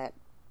was that...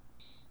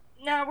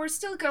 No, we're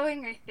still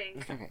going, I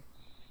think. Okay.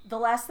 The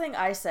last thing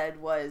I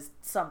said was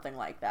something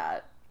like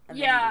that. And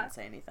then Yeah. you didn't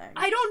say anything.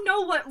 I don't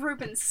know what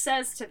Ruben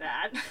says to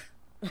that.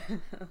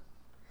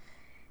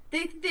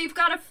 They've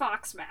got a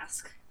fox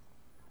mask.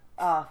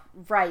 Oh,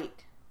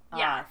 right.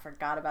 Yeah. I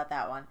forgot about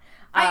that one.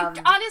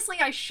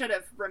 Honestly, I should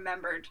have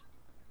remembered.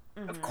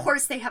 Mhm. Of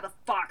course they have a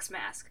fox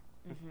mask.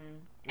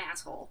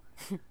 Asshole.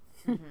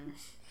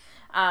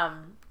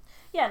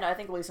 Yeah, no, I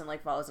think Lucen,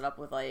 like, follows it up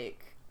with,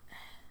 like,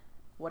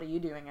 what are you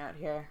doing out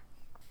here?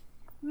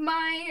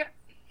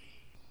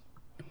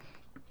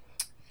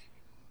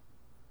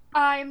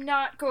 I'm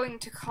not going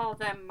to call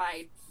them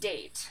my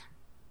date.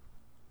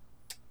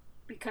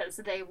 Because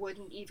they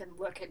wouldn't even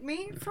look at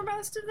me for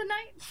most of the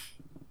night.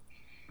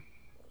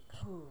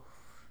 Ooh.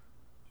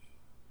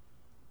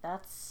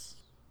 That's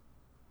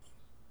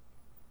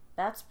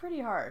pretty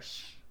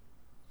harsh.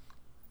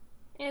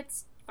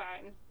 It's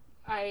fine.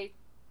 I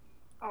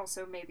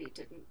also maybe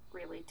didn't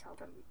really tell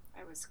them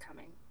I was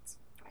coming. It's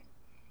fine.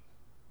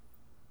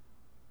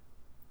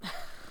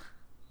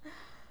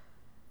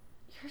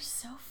 You're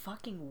so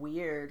fucking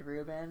weird,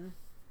 Ruben.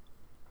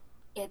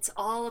 It's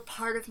all a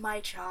part of my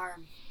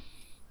charm.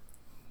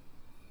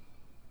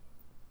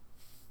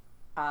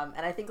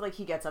 And I think, like,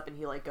 he gets up and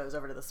he, like, goes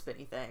over to the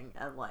spinny thing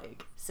and,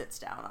 like, sits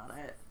down on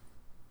it.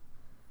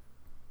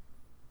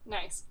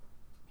 Nice.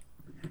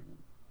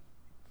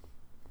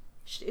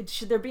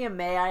 Should there be a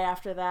may I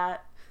after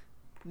that?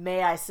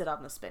 May I sit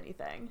on the spinny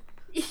thing?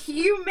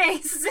 You may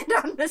sit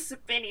on the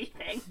spinny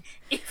thing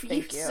if you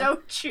Thank you.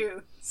 so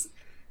choose.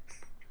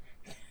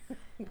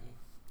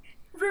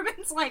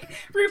 Ruben's like,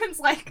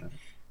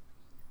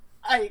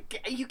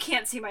 you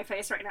can't see my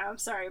face right now, I'm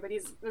sorry, but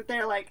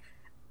they're like,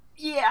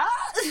 yeah.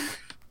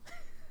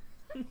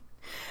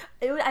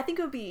 I think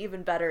it would be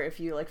even better if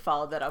you, like,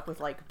 followed that up with,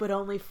 like, but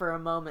only for a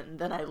moment and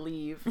then I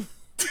leave.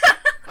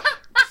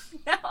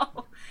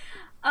 No.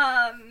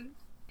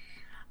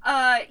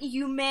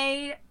 You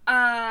may,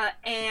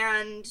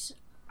 and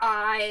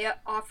I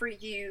offer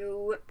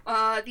you,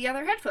 the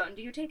other headphone.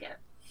 Do you take it?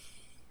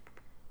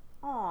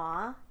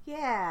 Aw,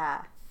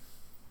 yeah.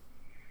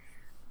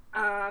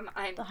 I'm...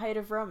 The height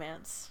of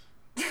romance.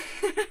 A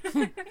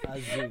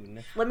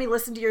Zune. Let me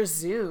listen to your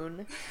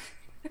Zune.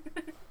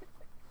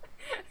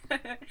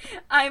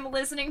 I'm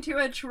listening to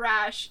a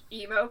trash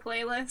emo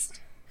playlist.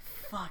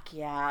 Fuck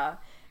yeah.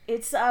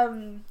 It's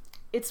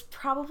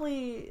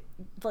probably,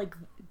 like,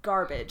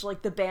 Garbage.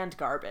 Like, the band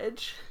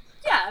Garbage.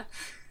 Yeah.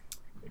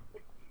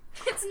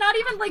 It's not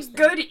even, like,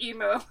 good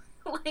emo.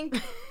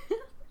 Like...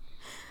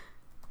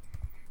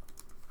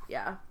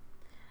 Yeah.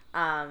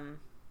 I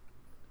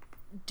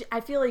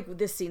feel like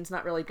this scene's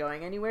not really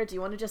going anywhere. Do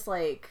you want to just,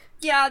 like...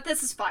 Yeah,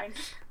 this is fine.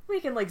 We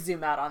can, like,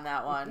 zoom out on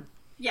that one.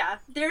 Yeah,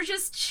 they're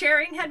just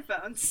sharing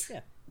headphones.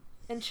 Yeah.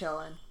 And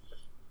chilling.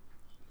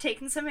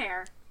 Taking some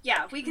air.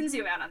 Yeah, we can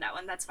zoom out on that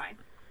one. That's fine.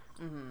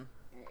 Mm-hmm.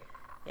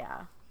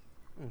 Yeah.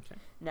 Okay.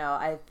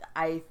 No,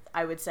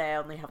 I would say I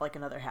only have, like,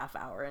 another half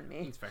hour in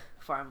me. That's fair.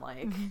 Before I'm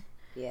like...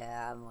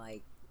 Yeah, I'm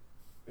like...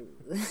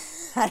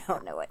 I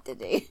don't know what to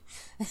do.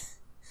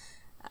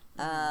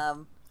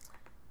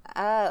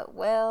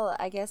 Well,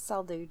 I guess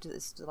I'll do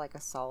just, like,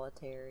 a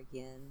solitaire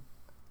again.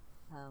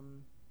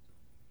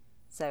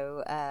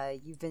 So,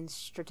 you've been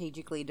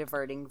strategically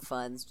diverting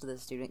funds to the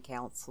student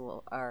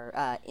council, or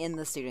in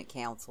the student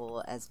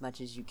council as much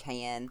as you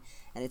can,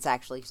 and it's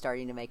actually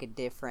starting to make a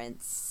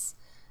difference.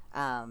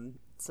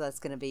 So that's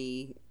going to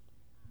be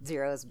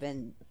Zero's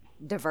been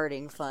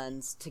diverting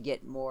funds to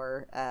get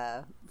more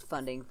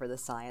funding for the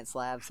science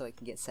lab so it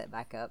can get set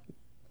back up.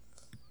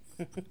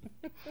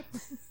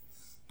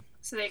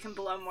 So they can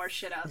blow more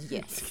shit up.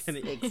 Yes,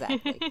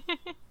 exactly.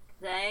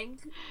 Thank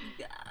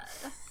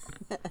God.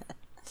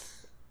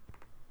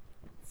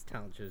 This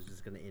talent show is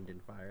just gonna end in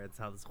fire. That's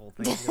how this whole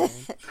thing is going.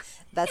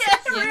 That's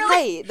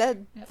really? hey,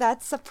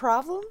 that's a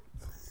problem.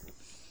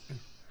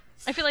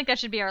 I feel like that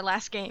should be our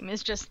last game.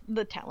 Is just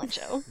the talent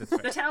show, That's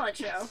right. The talent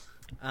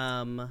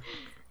show.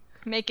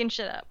 making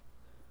shit up.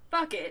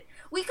 Fuck it.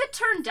 We could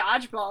turn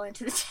dodgeball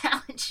into the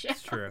talent show.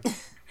 It's true.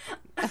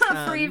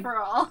 Free for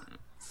all.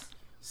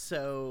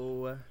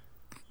 So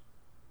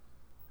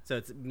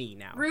it's me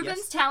now. Ruben's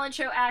yes? talent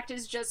show act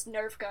is just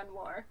Nerf gun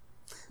war.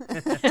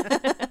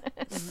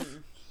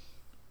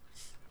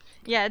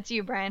 Yeah, it's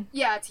you, Brian.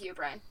 Yeah, it's you,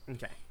 Brian.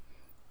 Okay.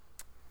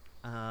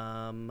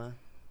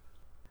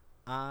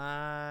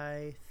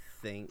 I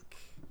think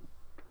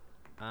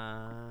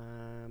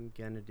I'm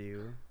gonna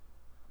do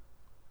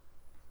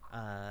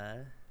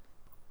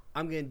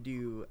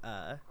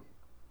a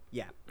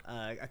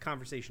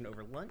conversation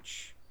over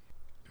lunch,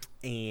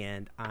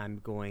 and I'm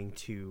going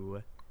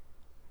to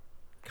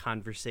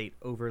conversate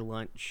over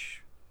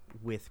lunch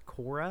with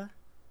Cora.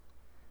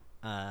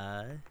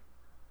 I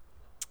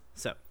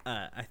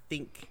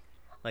think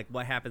like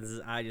what happens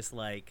is I just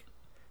like,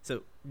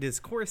 so does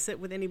Cora sit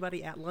with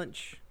anybody at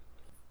lunch?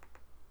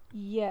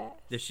 Yes.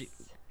 Does she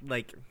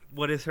like,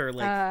 what is her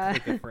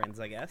like clique of friends,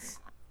 I guess?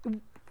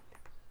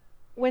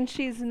 When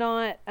she's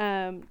not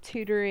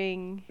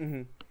tutoring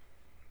Mm-hmm.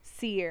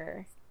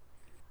 Seer,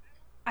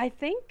 I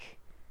think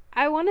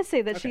I want to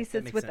say that Okay, she that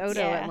sits makes with sense.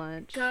 Odo Yeah. at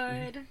lunch.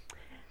 Good.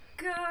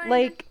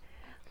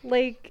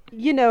 Like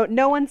you know,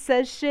 no one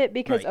says shit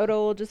because Right. Odo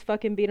will just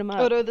fucking beat him up.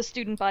 Odo, the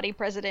student body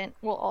president,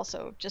 will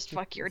also just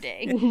fuck your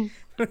day.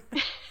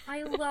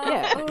 I love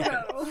Yeah.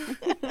 Odo.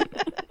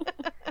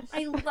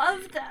 I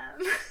love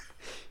them.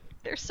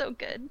 They're so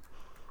good.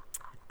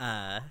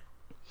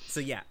 So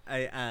yeah,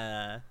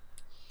 I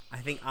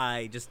think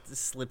I just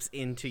slips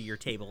into your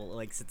table,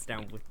 like sits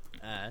down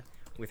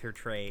with her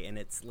tray, and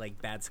it's like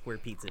Bad Square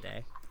Pizza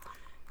Day,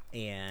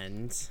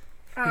 and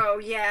Oh,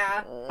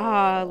 yeah.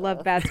 Ah,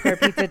 love Bad Square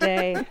Pizza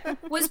Day.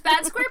 Was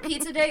Bad Square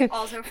Pizza Day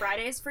also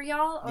Fridays for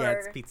y'all? Or... yeah,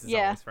 it's pizza's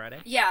Yeah. always Friday.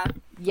 Yeah.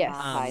 Yes.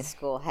 My high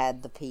school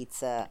had the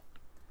pizza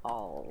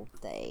all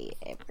day,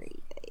 every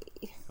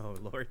day. Oh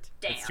Lord,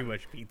 that's Damn. too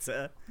much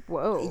pizza.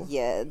 Whoa.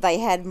 Yeah, they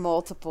had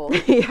multiple.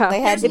 Yeah.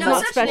 They had There's no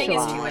multiple such thing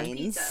as too much lines.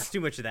 pizza. It's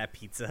too much of that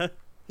pizza.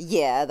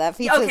 Yeah, that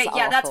pizza Okay,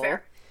 yeah, that's awful.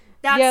 fair.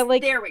 That's, Yeah,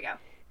 like- there we go.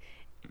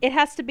 It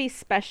has to be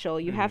special.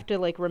 You have to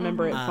like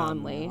remember it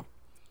fondly.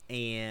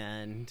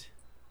 And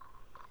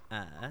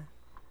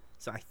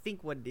so I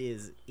think what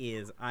it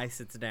is I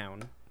sits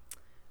down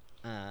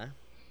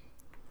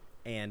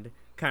and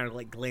kind of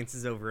like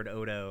glances over at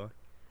Odo.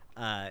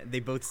 They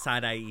both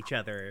side-eye each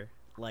other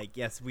like,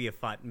 yes, we have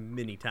fought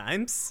many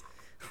times.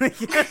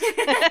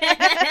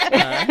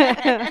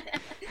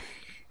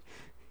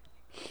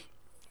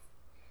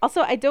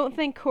 Also, I don't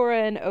think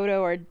Cora and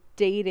Odo are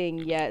dating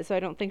yet, so I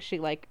don't think she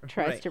like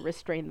tries Right. to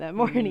restrain them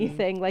or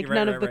anything. Like Right,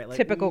 none right, of the right. Like,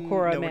 typical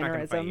Cora no, we're not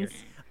gonna fight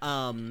mannerisms.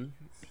 here.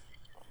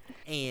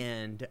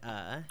 And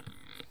all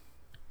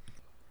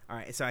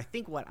right, so I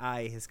think what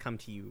I has come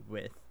to you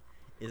with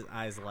is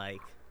I's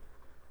like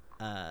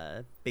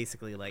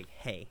basically like,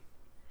 hey,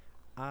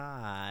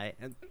 all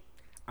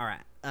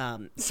right,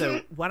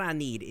 so what I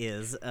need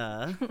is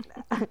gotta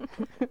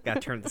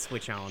turn the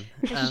switch on.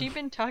 Has she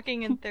been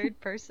talking in third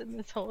person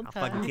this whole I'll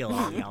fucking time? kill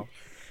all y'all.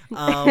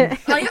 Well,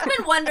 you've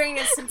been wondering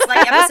this since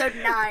like episode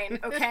 9,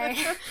 okay?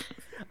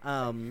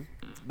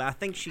 But I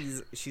think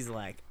she's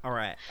like, all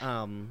right,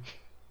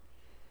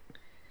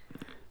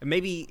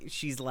 maybe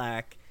she's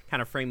like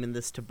kind of framing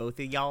this to both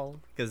of y'all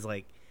because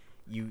like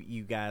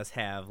you guys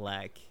have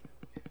like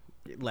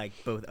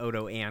both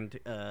Odo and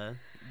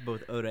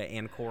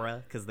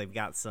Cora because they've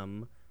got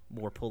some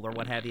more pull or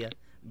what have you.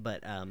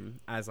 But I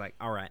was like,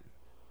 all right,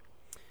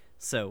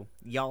 so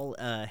y'all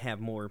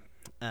have more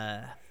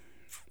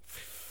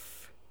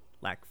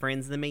like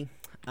friends than me,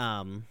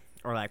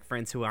 or like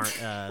friends who aren't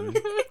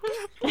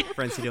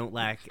friends who don't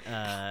like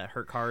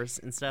hurt cars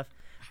and stuff.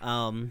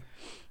 And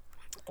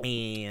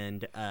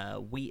I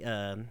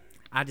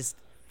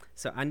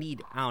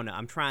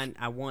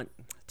want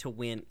to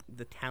win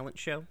the talent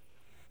show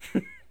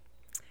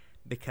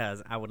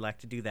because I would like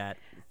to do that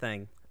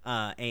thing.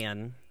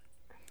 And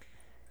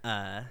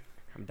I'm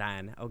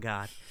dying. Oh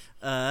God.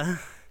 At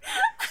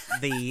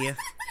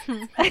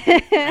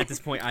this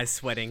point, I was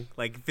sweating,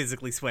 like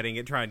physically sweating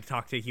at trying to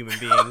talk to a human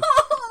being.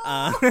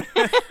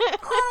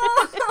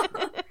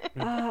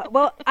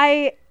 Well,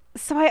 I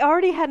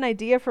already had an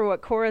idea for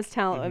what Cora's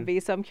talent would be,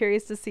 so I'm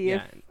curious to see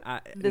Yeah,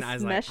 if this I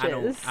was like,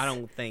 meshes. I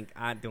don't think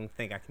I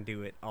can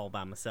do it all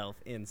by myself,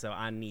 and so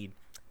I need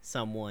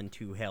someone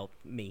to help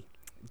me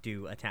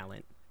do a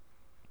talent,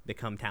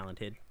 become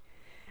talented.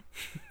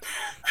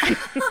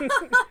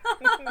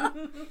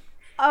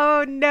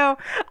 Oh no,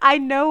 I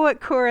know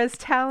what Cora's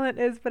talent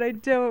is, but I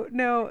don't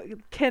know.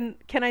 Can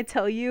I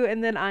tell you,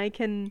 and then I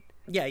can?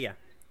 Yeah.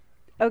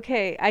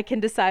 Okay, I can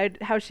decide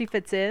how she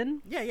fits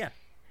in. Yeah.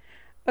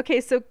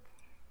 Okay, so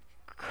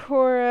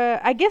Cora,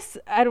 I guess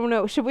I don't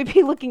know. Should we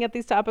be looking at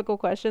these topical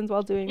questions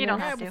while doing? You don't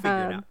this? have We'll to.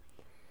 figure it out.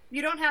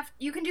 You don't have.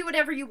 You can do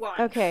whatever you want.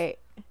 Okay.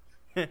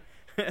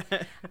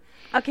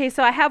 Okay,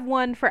 so I have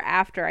one for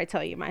after I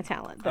tell you my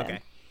talent.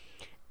 Then.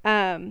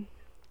 Okay.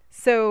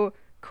 So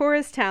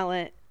Cora's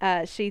talent,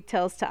 she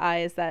tells to I,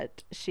 is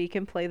that she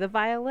can play the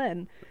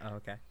violin. Oh,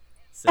 okay.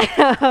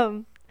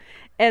 So,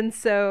 And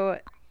so,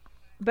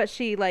 but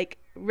she like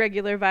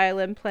regular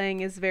violin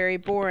playing is very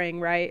boring,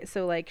 right?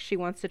 So like she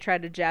wants to try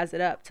to jazz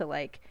it up to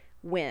like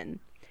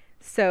win.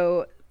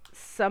 So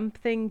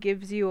something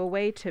gives you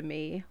away to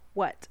me.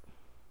 What?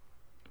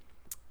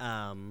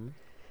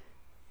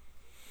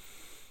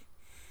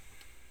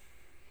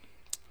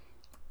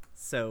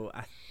 So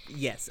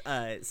yes,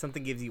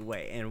 something gives you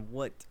away, and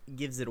what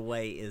gives it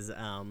away is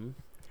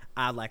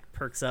I like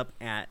perks up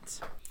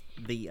at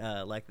the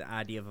like the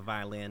idea of a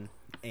violin,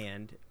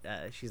 and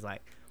she's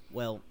like,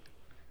 well,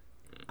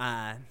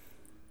 I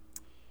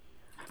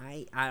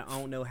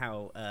don't know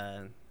how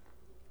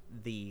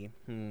the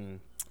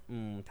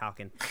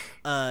talking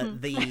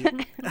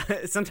the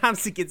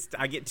sometimes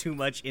I get too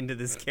much into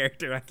this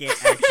character. I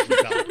can't actually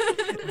talk.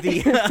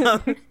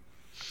 The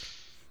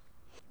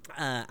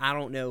I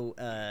don't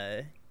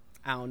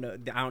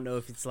know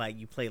if it's like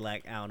you play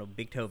like, I don't know,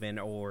 Beethoven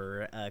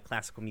or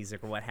classical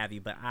music or what have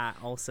you, but I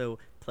also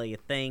play a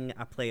thing.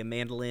 I play a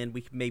mandolin.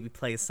 We can maybe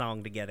play a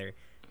song together.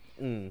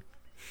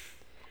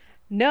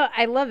 No,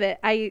 I love it.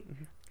 I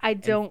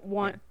don't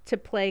want to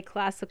play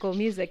classical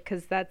music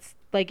because that's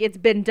like it's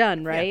been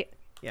done, right?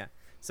 Yeah.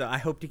 So I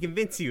hope to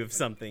convince you of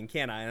something,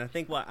 can I? And I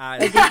think what I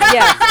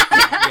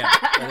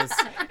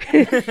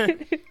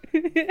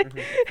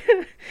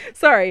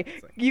Sorry,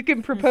 you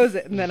can propose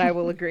it and then I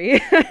will agree.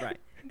 Right.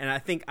 And I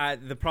think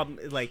the problem,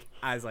 like,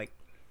 I was like,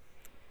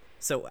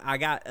 so I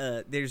got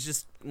there's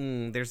just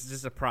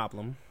a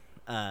problem,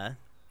 and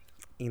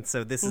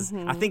so this is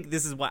I think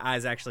this is what I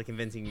was actually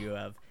convincing you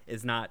of,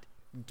 is not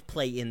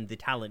play in the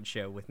talent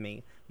show with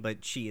me,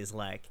 but she is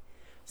like,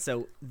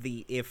 so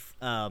if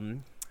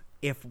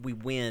we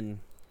win,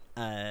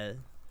 I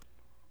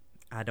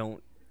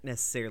don't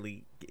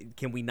necessarily,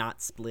 can we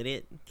not split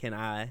it?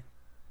 I've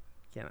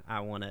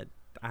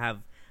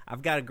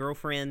got a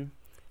girlfriend,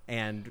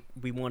 and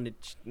we wanted,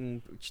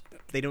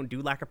 they don't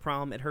do like a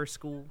prom at her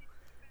school,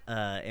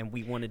 and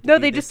we wanted to no,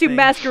 they just do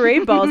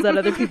masquerade balls that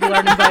other people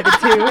aren't invited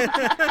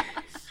to.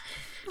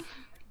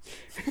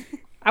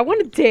 I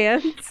want to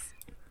dance.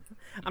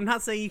 I'm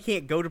not saying you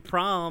can't go to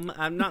prom.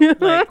 I'm not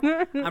like,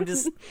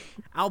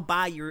 I'll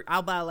buy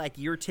like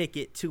your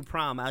ticket to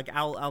prom.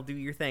 I'll do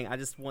your thing. I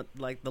just want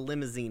like the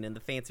limousine and the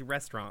fancy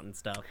restaurant and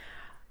stuff.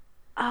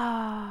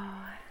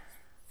 Oh.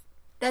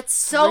 That's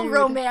so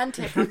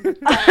romantic.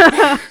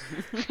 I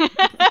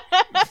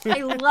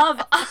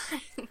love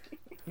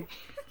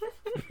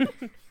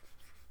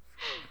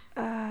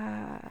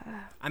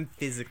I'm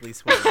physically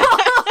sweating.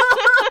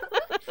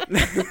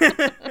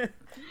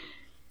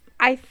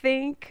 I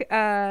think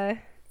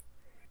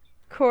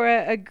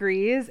Cora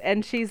agrees,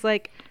 and she's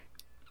like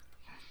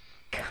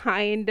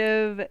kind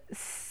of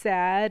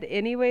sad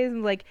anyways.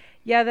 I'm like,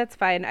 yeah, that's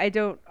fine. I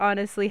don't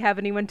honestly have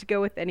anyone to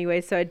go with anyway,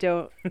 so I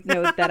don't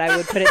know that I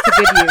would put it to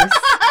good use.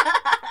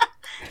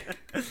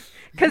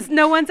 Because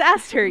no one's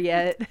asked her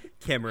yet.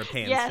 Camera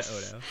pans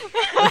Yes. to Odo.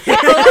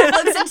 Odo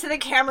looks into the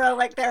camera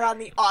like they're on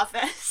The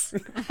Office.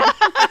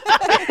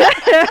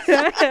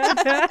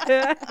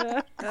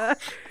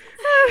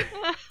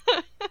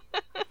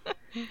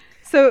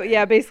 So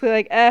yeah, basically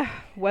like,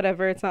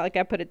 whatever. It's not like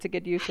I put it to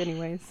good use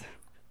anyways.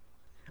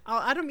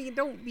 I don't mean,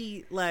 don't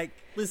be like,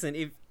 listen,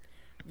 if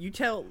you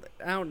tell,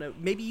 I don't know,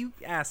 maybe you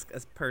ask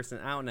a person,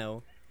 I don't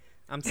know.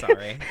 I'm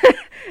sorry.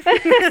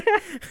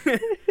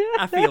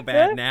 I feel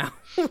bad now.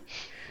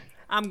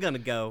 I'm gonna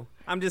go.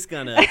 I'm just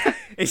gonna.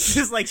 It's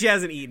just like she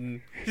hasn't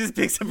eaten. She just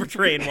picks up her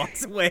tray and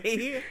walks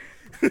away.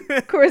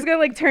 Cora's gonna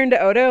like turn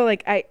to Odo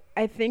like, I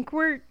think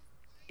we're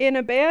in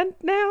a band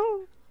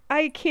now.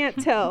 I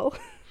can't tell.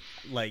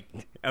 Like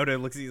Odo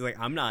looks at you like,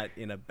 I'm not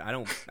in a. I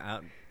don't.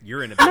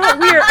 You're in a band. Not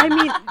weird. I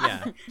mean,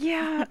 Yeah.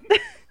 yeah.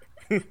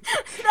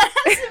 That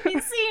has to be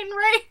seen,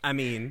 right? I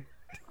mean.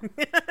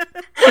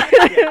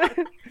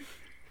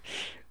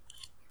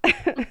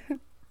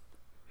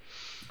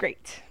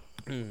 Great.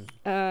 Hey,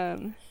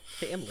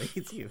 Emily,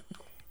 it's you.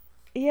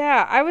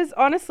 Yeah, I was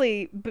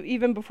honestly,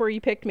 even before you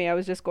picked me, I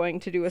was just going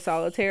to do a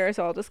solitaire,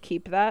 so I'll just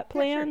keep that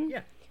plan.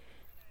 Yeah.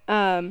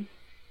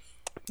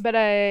 But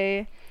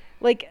I,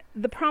 like,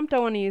 the prompt I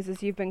want to use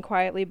is you've been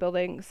quietly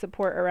building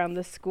support around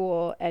the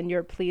school, and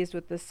you're pleased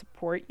with the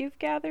support you've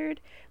gathered,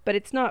 but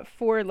it's not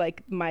for,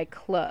 like, my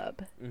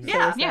club. Mm-hmm. So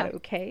Yeah. is that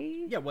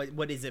okay? Yeah.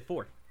 What is it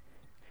for?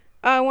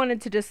 I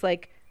wanted to just,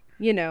 like,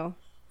 you know,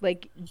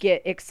 like,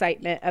 get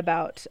excitement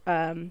about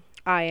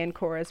I and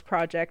Cora's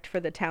project for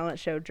the talent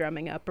show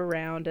drumming up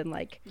around, and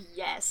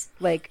Yes.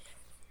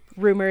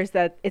 Rumors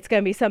that it's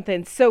gonna be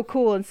something so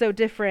cool and so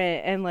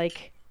different, and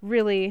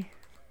really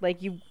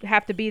you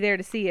have to be there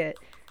to see it.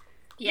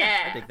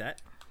 Yeah. I dig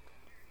that.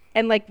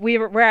 And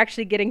we're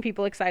actually getting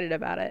people excited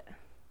about it.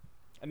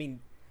 I mean,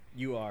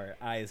 you are.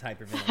 I is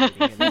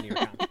hyperventilating and in your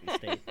constant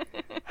state.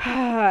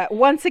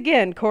 Once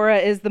again, Cora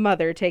is the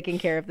mother taking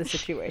care of the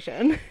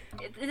situation.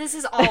 This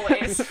is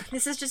always.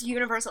 This is just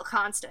universal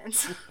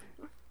constants.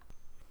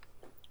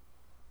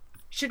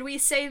 Should we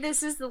say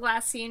this is the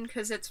last scene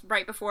because it's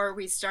right before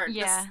we start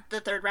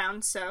the third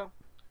round? So,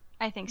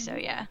 I think so.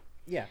 Yeah.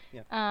 Yeah.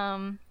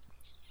 Yeah.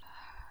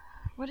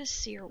 What does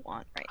Seer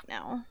want right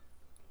now?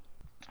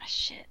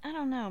 Shit, I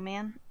don't know,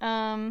 man.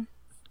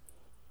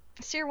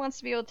 Seer wants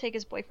to be able to take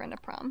his boyfriend to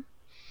prom.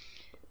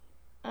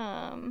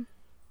 Can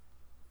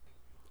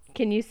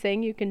you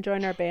sing? You can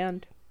join our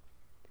band.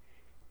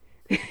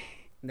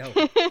 No.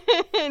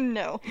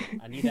 No.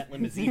 I need that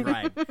limousine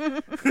ride.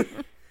 I've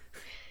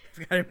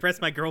got to impress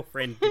my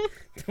girlfriend.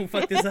 Don't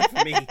fuck this up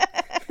for me.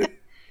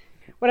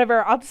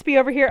 Whatever, I'll just be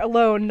over here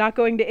alone, not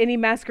going to any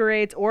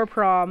masquerades or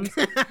proms.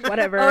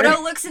 Whatever.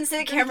 Odo looks into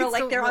the camera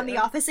like they're on The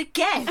Office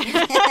again.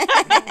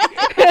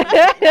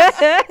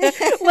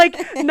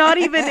 Not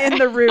even in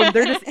the room.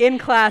 They're just in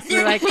class.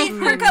 They're like, they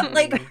perk up,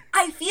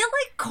 I feel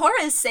like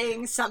Cora's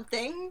saying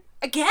something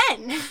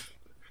again.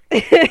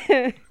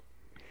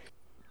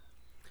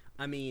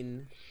 I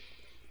mean,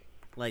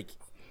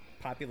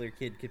 popular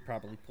kid could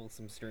probably pull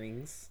some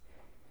strings.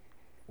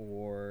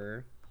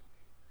 Or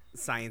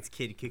science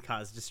kid could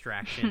cause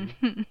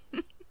distraction.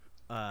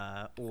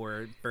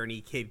 Or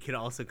Bernie kid could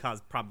also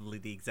cause probably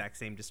the exact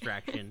same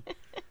distraction.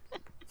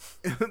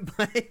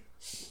 But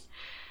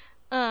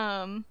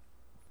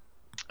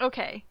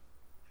okay.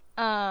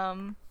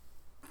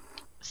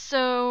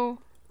 So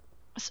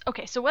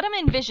what I'm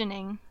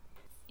envisioning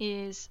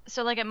is,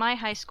 at my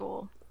high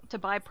school, to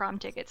buy prom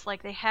tickets,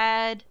 they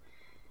had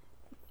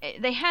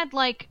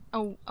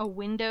a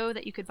window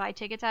that you could buy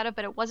tickets out of,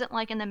 but it wasn't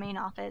in the main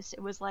office.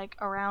 It was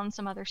around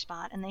some other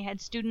spot, and they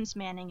had students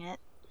manning it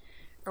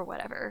or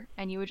whatever,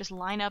 and you would just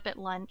line up at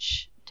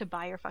lunch to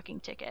buy your fucking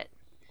ticket.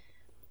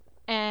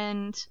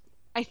 And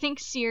I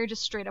think Seer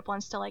just straight up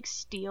wants to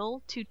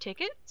steal 2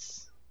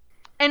 tickets.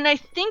 And I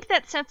think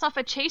that sets off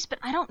a chase, but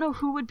I don't know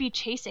who would be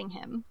chasing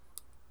him.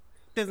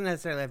 Doesn't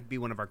necessarily have to be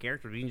one of our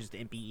characters. We can just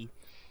be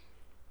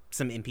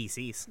some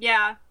NPCs.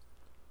 Yeah.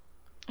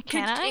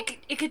 Can I?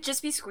 It could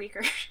just be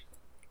Squeaker.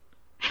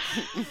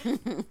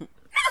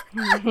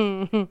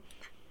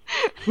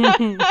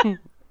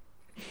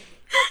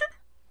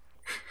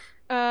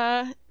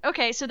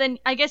 Okay, so then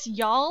I guess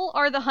y'all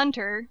are the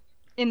hunter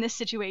in this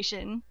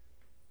situation,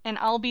 and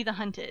I'll be the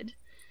hunted.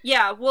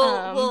 Yeah,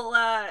 we'll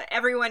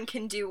everyone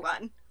can do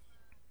one.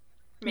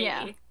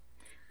 Maybe.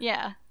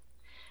 Yeah.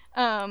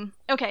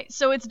 Okay,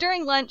 so it's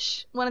during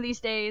lunch one of these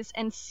days,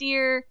 and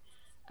Seer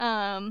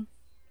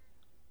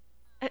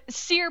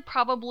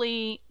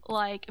probably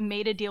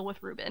made a deal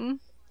with Ruben.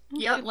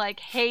 Yep.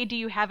 Hey, do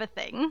you have a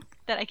thing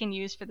that I can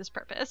use for this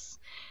purpose?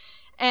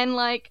 And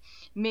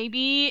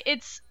maybe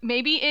it's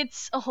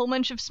a whole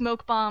bunch of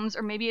smoke bombs,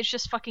 or maybe it's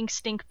just fucking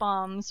stink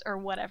bombs or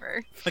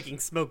whatever. Fucking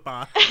smoke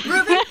bomb.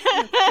 Ruben,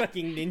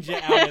 fucking ninja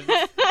out of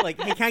hey,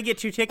 can I get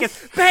 2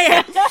 tickets?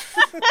 Bam!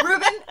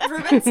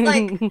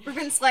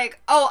 Ruben's like,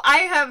 oh,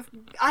 I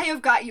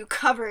have got you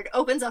covered.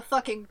 Opens a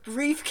fucking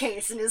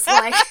briefcase and is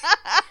like,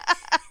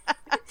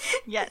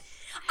 yes.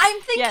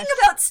 I'm thinking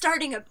about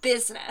starting a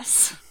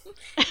business.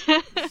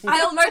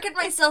 I'll market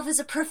myself as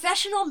a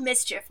professional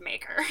mischief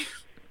maker.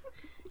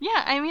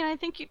 Yeah, I mean, I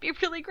think you'd be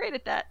really great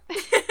at that.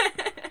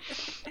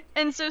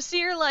 And so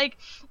Seer,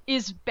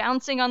 is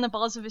bouncing on the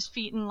balls of his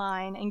feet in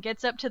line and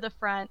gets up to the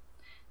front,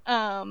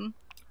 and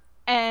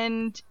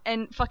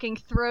fucking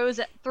throws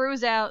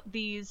out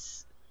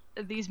these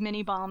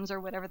mini bombs or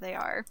whatever they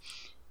are,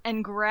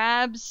 and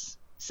grabs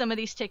some of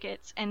these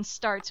tickets and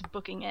starts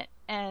booking it.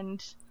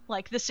 And,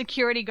 the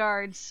security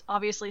guards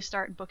obviously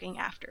start booking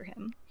after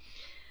him.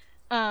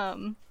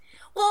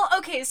 Well,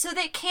 okay, so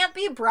they can't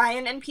be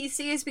Brian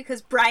NPCs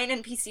because Brian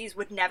NPCs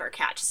would never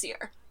catch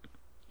Seer.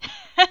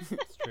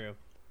 That's true.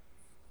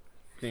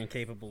 They're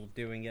incapable of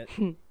doing it.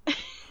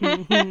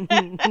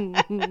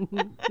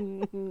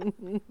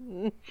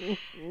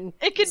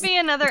 It could be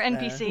another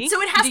NPC.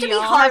 So it has to be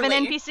y'all Harley, have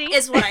an NPC?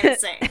 is what I'm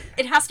saying.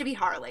 It has to be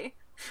Harley.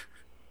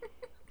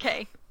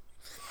 Okay.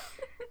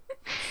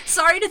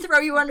 Sorry to throw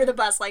you under the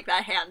bus like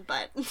that, Han,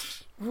 but...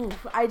 Ooh,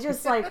 I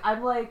just,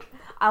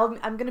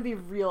 I'm gonna be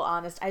real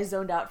honest. I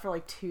zoned out for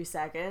 2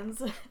 seconds,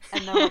 and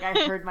then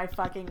I heard my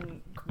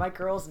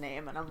girl's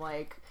name, and I'm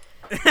like,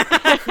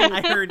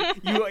 I heard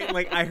you.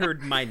 I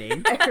heard my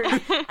name.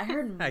 I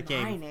heard my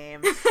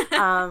name.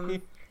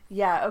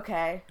 Yeah.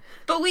 Okay.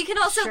 But we can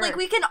also Sure.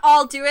 we can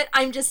all do it.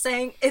 I'm just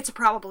saying it's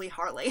probably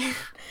Harley.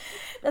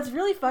 That's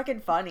really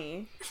fucking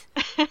funny.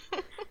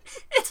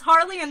 It's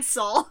Harley and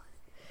Soul.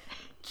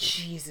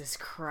 Jesus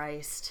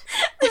Christ.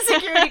 The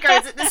security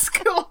guards at the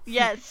school.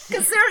 Yes.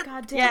 Because they're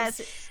God damn.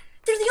 Yes.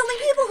 they're the only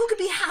people who could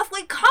be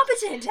halfway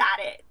competent at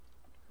it.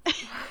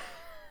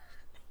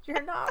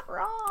 You're not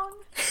wrong.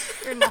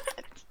 You're not.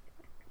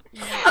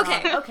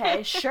 Okay.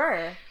 Okay,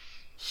 sure.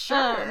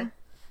 Sure.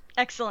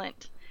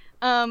 Excellent.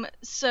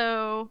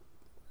 So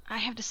I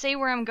have to say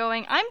where I'm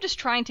going. I'm just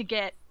trying to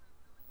get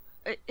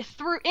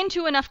through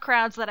into enough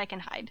crowds that I can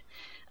hide.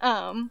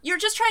 You're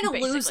just trying to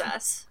lose basically.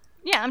 us.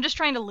 Yeah, I'm just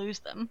trying to lose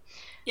them.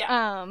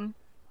 Yeah.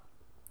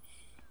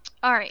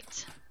 All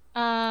right.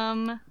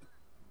 I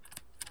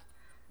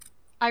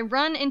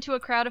run into a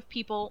crowd of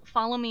people.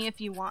 Follow me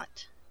if you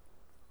want.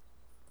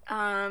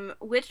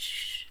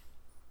 Which...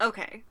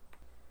 Okay.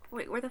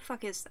 Wait, where the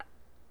fuck is that?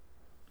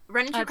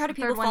 Run into a It's crowd of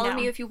the people, third one follow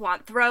me down. if you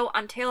want. Throw,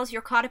 on tails,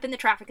 you're caught up in the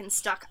traffic and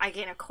stuck, I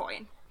gain a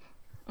coin.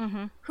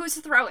 Mm-hmm. Who's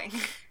throwing?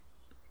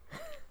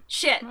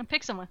 Shit.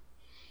 Pick someone.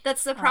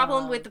 That's the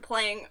problem with the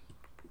playing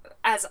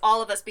as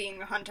all of us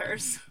being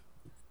hunters.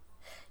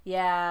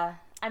 Yeah.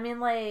 I mean,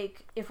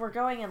 like, if we're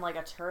going in, like,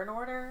 a turn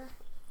order...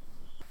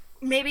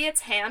 Maybe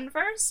it's hand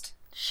first?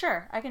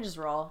 Sure, I can just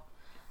roll.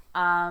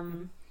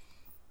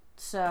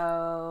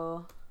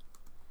 So...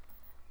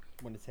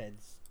 When it's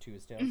heads, 2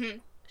 is tails. Mm-hmm.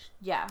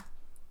 Yeah.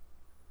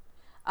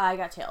 I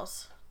got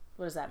tails.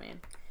 What does that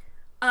mean?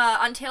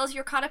 On tails,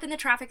 you're caught up in the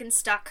traffic and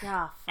stuck.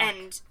 Ah, fuck.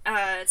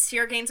 And,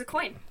 Seer gains a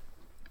coin.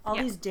 All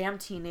yeah. these damn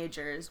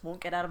teenagers won't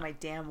get out of my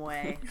damn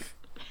way.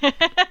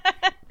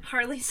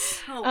 Harley's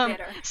so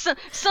bitter. So,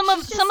 some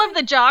of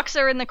the jocks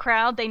are in the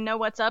crowd. They know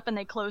what's up and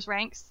they close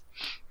ranks.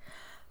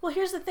 Well,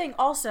 here's the thing.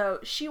 Also,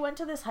 she went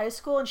to this high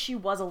school and she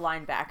was a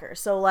linebacker.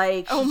 So,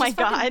 like, Oh she's my just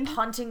fucking God.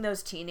 punting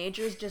those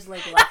teenagers just,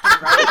 like, left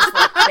and right. Just,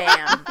 like,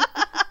 bam.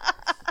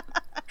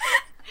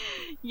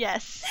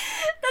 Yes.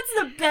 That's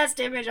the best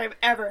image I've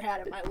ever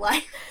had in my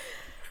life.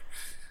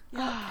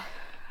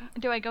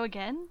 Do I go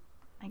again?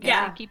 I guess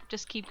Yeah. I keep.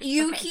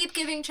 You okay. keep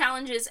giving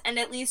challenges and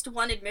at least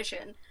one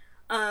admission.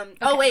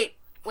 Oh, wait.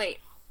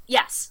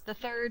 Yes. The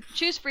third.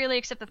 Choose freely,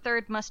 except the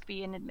third must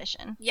be an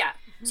admission. Yeah.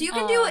 So you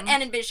can do an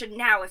admission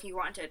now if you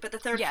wanted, but the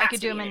third Yeah, has I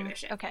could to do be them an in.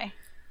 admission. Okay.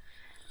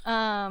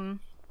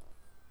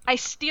 I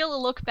steal a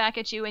look back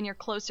at you, and you're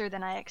closer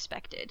than I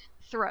expected.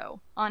 Throw.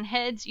 On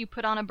heads, you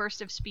put on a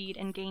burst of speed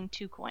and gain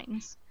 2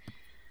 coins.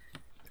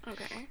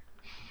 Okay.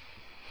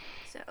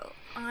 So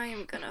I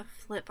am gonna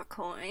flip a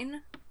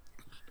coin.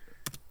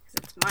 Because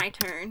it's my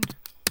turn.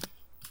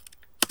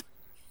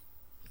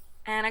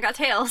 And I got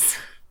tails.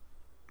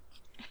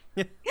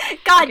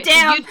 God Okay,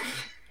 damn!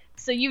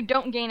 So you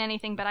don't gain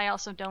anything, but I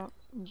also don't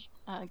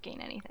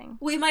gain anything.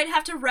 We might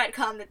have to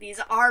retcon that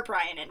these are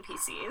Brian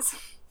NPCs.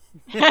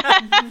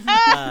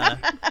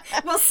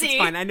 We'll see. It's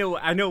fine. I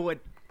know what.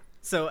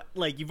 So,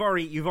 like, you've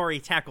already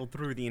tackled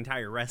through the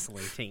entire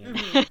wrestling team.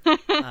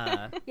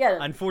 Yeah.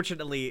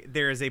 Unfortunately,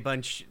 there's a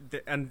bunch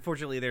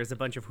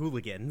of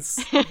hooligans.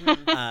 Like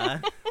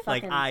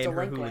Fucking I and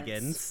her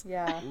delinquents. hooligans.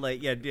 Yeah.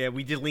 Like yeah,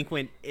 we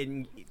delinquent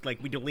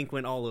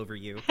all over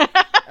you.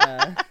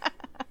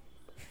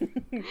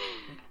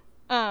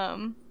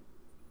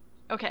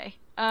 Okay.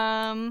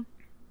 I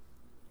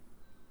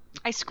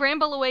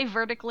scramble away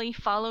vertically.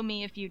 Follow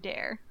me if you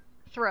dare.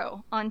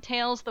 Throw. On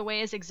tails, the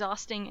way is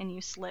exhausting and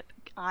you slip.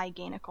 I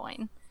gain a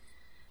coin.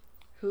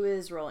 Who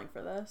is rolling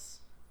for this?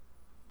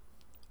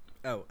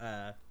 Oh,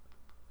 I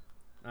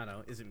don't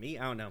know. Is it me?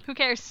 I don't know. Who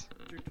cares?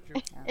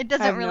 It I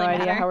doesn't have really no idea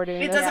matter. how we're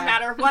doing It this. doesn't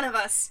matter. One of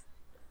us.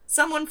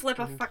 Someone flip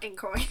a fucking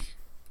coin.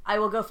 I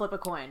will go flip a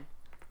coin.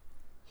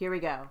 Here we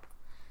go.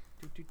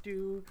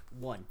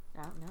 1.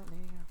 Oh, no, there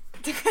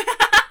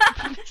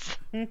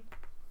you go.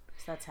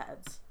 So that's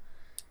heads.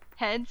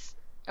 Heads.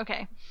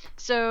 Okay.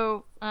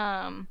 So,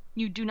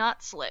 you do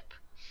not slip.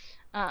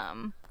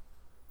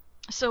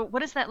 So what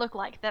does that look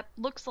like? That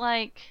looks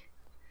like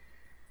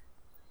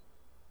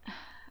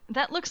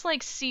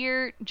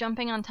Seer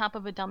jumping on top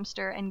of a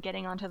dumpster and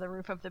getting onto the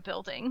roof of the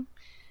building.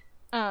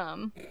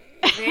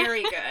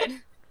 Very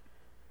good.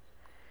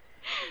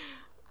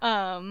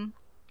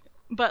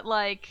 But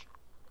like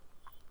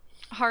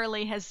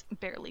Harley has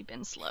barely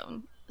been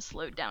slowed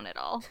down at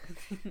all.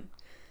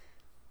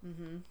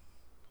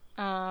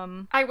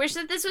 I wish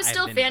that this was I've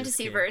still been this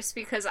fantasy kid. verse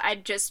because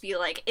I'd just be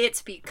like,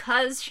 it's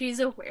because she's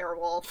a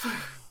werewolf.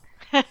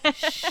 That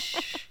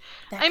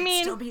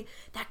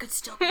could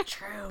still be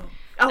true.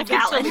 Oh, could still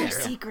valid. be Your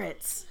true.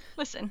 secrets.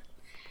 Listen.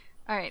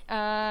 All right.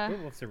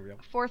 Werewolves are real.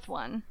 Fourth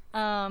one.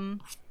 I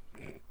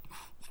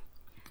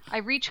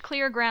reach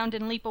clear ground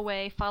and leap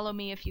away. Follow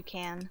me if you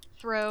can.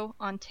 Throw.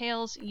 On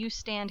tails, you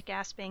stand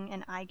gasping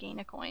and I gain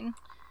a coin.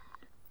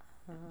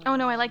 Oh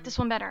no, I like this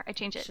one better. I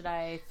changed it. Should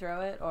I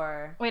throw it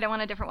or? Wait, I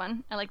want a different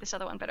one. I like this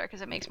other one better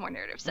because it makes more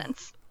narrative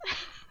sense.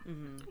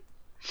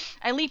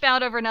 I leap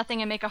out over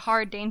nothing and make a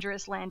hard,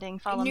 dangerous landing. I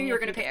Follow knew me you were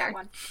if going to pick dare. that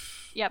one.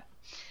 Yep.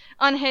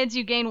 On heads,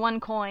 you gain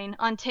 1 coin.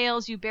 On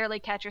tails, you barely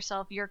catch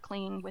yourself. You're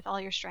clean with all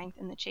your strength,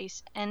 and the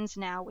chase ends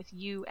now with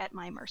you at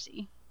my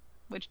mercy.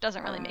 Which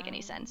doesn't really make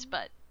any sense,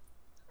 but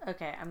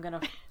Okay, I'm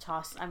gonna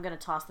toss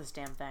this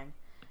damn thing.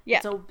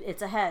 yeah. So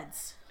it's a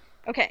heads.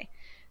 Okay.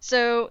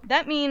 So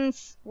that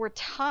means we're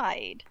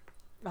tied.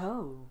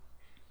 Oh.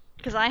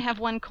 Because I have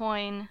 1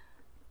 coin,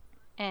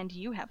 and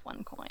you have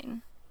 1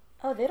 coin.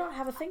 Oh, they don't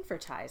have a thing for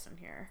ties in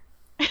here.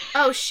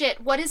 Oh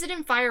shit, what is it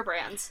in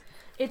Firebrands?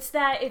 It's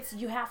that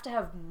you have to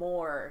have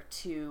more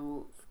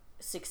to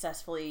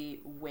successfully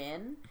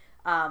win.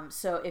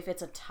 So if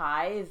it's a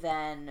tie,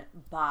 then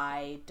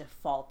by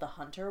default the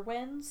hunter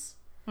wins.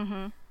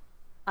 Mm-hmm.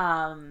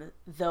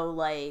 Though,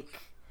 like,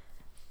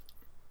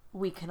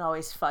 we can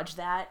always fudge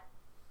that.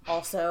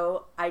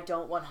 Also, I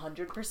don't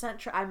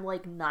 100% I'm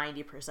like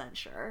 90%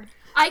 sure.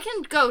 I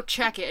can go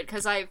check it,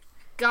 because I've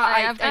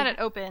got it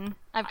open.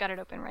 I've got it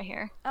open right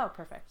here. Oh,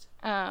 perfect.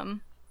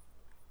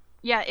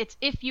 Yeah, it's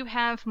if you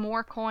have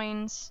more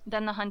coins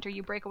than the hunter,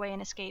 you break away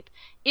and escape.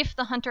 If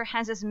the hunter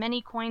has as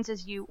many coins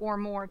as you or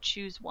more,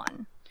 choose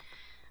one.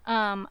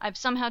 I've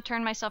somehow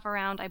turned myself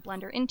around. I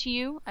blunder into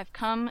you. I've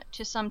come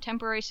to some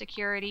temporary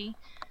security.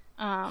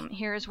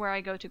 Here is where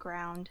I go to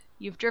ground.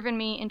 You've driven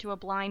me into a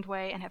blind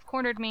way and have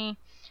cornered me.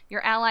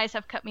 Your allies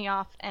have cut me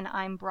off, and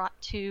I'm brought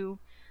to.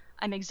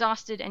 I'm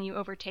exhausted, and you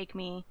overtake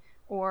me.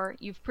 Or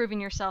you've proven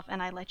yourself,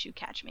 and I let you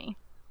catch me.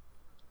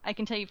 I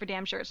can tell you for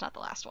damn sure it's not the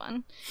last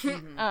one.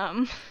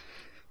 Mm-hmm.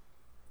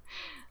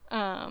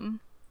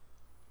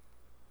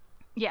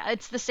 Yeah,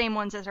 it's the same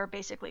ones as are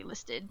basically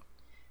listed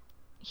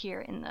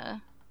here in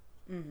the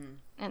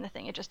in the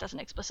thing. It just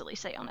doesn't explicitly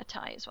say on a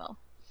tie as well.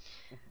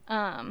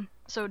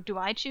 So do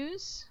I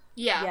choose?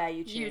 Yeah,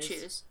 you choose. You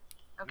choose.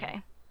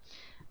 Okay.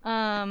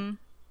 I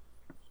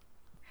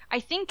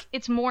think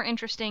it's more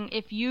interesting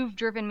if you've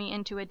driven me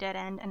into a dead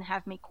end and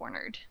have me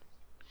cornered.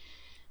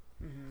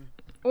 Mm-hmm.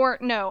 Or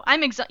no,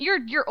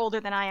 you're older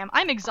than I am.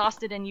 I'm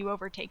exhausted and you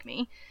overtake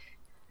me.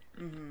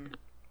 Mm-hmm.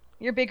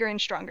 You're bigger and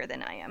stronger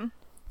than I am.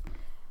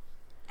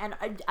 And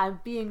I'm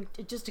being,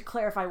 just to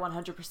clarify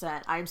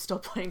 100%, I'm still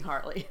playing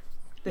Harley.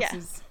 This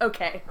is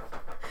okay.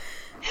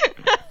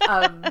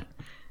 Got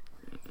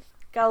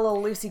a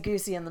little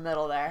loosey-goosey in the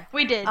middle there.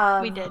 We did.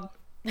 We did.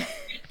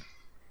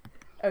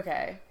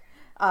 Okay.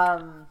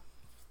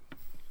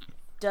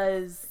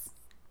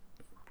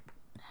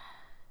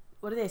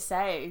 What do they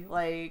say?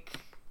 Like...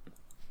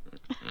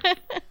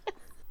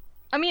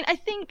 I mean, I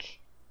think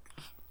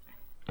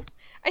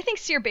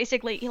Seer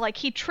basically,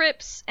 he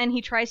trips and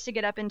he tries to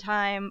get up in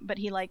time, but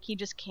he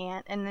just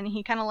can't. And then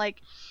he kind of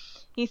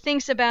he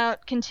thinks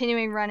about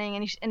continuing running,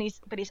 and he's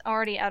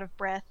already out of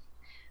breath.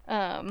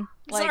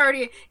 He's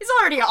already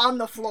on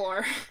the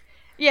floor.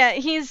 Yeah,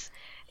 he's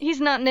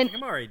not an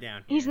I'm already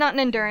down here. he's not an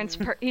endurance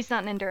he's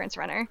not an endurance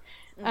runner.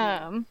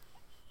 Mm-hmm.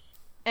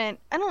 And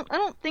I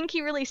don't think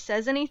he really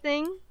says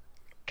anything,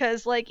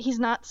 cause he's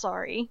not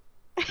sorry.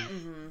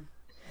 Mm-hmm.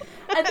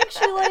 I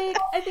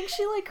think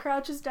she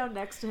crouches down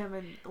next to him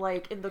and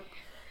in the,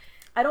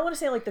 I don't want to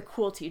say the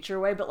cool teacher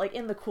way, but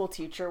in the cool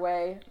teacher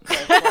way.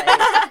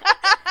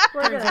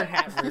 We're Turns her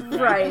hat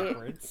right.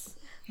 backwards.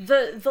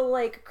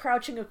 The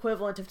crouching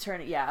equivalent of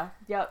turning. Yeah.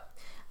 Yep.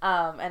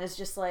 And it's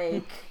just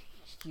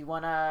you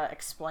want to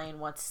explain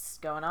what's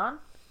going on?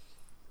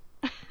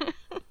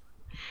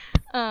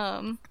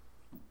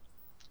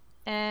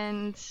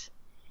 And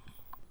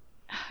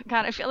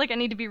God, I feel like I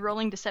need to be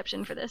rolling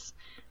deception for this.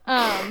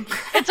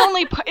 It's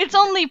only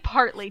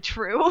partly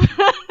true.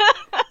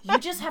 You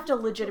just have to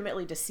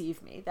legitimately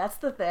deceive me. That's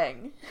the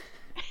thing.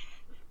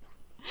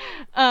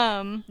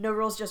 No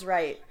rules, just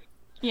right.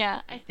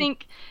 Yeah, I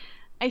think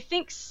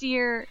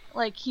Seer,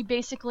 he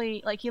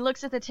basically, he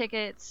looks at the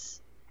tickets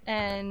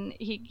and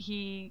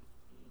he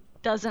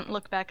doesn't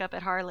look back up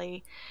at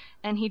Harley,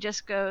 and he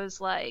just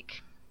goes I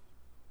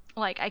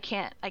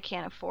can't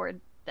afford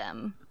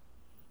them.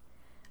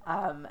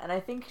 And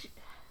I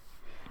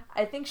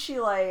think she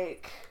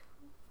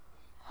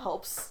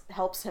helps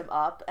him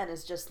up and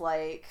is just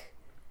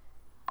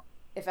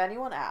if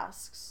anyone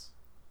asks,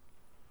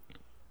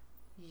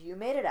 you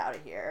made it out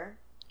of here,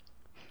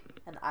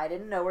 and I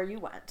didn't know where you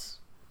went.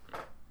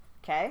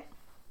 Okay?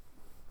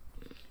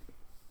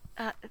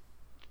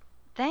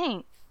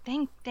 Thank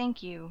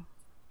you.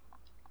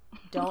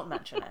 Don't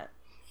mention it.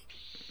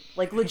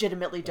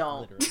 Legitimately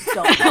don't. Literally.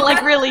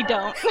 Don't. Really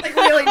don't.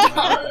 Really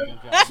don't.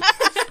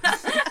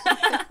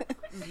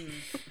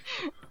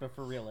 But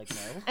for real, no.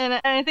 And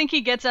I think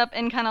he gets up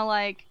and kind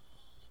of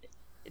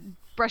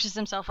brushes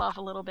himself off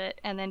a little bit,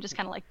 and then just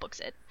kind of books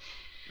it.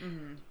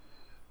 Mm-hmm.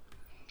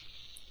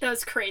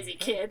 Those crazy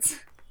kids.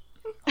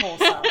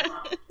 Wholesome.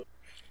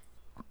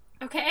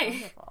 Okay.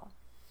 Wonderful.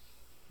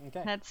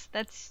 Okay. That's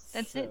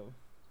it.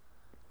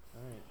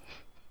 Alright.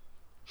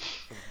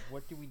 So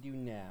what do we do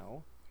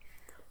now?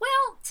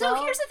 Well,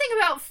 here's the thing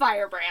about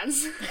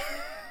Firebrands. is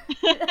that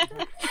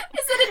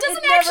it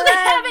doesn't never actually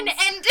have ends. an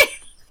ending.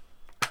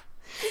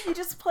 You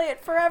just play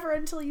it forever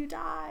until you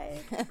die.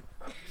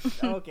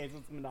 Okay, so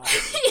it's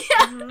monotonous.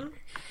 Yeah. Mm-hmm.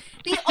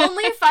 The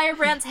only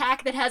Firebrands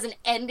hack that has an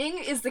ending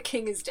is the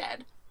king is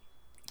dead.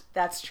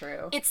 That's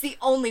true. It's the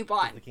only The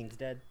one. king's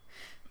dead.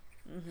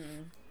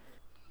 Mm-hmm.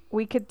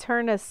 We could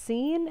turn a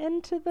scene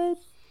into the...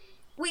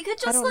 We could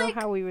I just don't know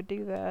how we would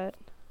do that.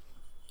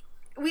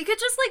 we could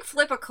just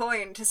flip a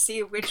coin to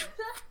see which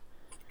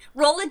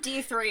roll a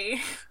d3.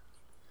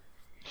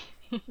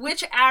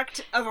 Which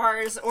act of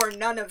ours or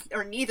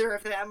neither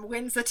of them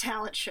wins the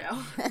talent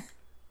show.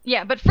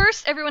 Yeah, but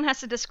first everyone has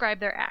to describe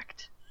their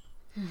act.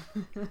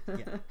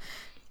 Yeah.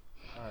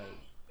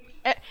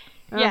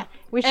 Yeah,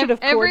 we should have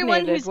everyone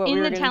coordinated who's what in we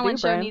were the gonna talent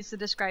do, show Brian. needs to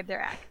describe their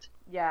act.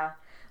 Yeah.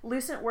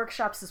 Lucent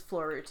workshops his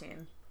floor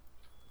routine.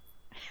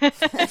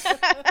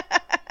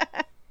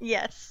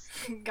 Yes.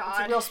 It's a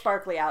God. real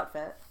sparkly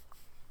outfit.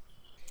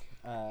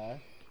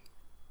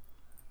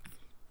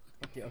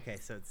 Okay,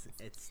 so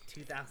it's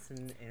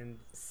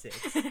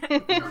 2006.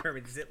 Confirm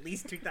it's at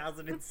least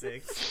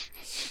 2006.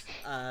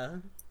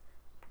 Hold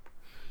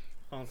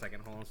on a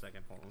second.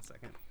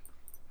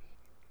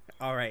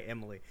 All right,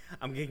 Emily,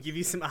 I'm gonna give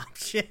you some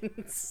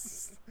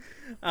options.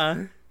 All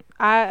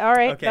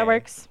right, Okay. that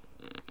works.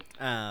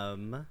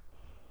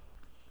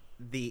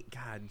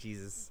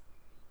 Jesus.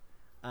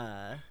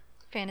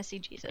 Fantasy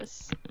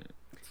Jesus.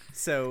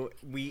 So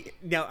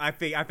I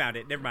found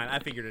it. Never mind. I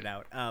figured it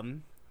out.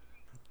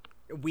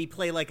 We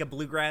play like a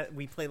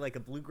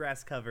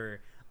bluegrass cover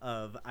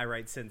of I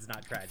Write Sins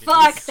Not Tragedies.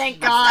 Fuck, thank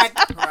God.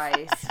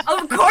 Christ.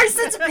 Of course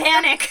it's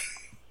Panic.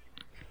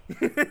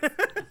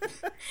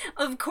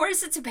 Of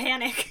course it's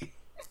Panic.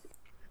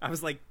 I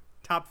was like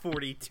top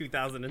 40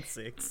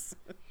 2006.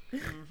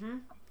 Mm-hmm.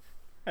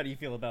 How do you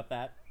feel about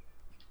that?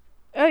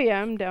 Oh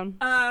yeah, I'm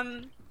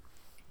down.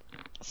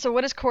 So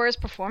what does Cora's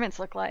performance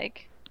look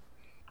like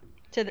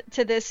to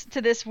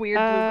this weird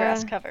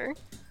bluegrass cover?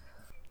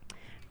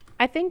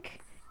 I think,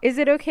 is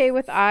it okay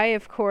with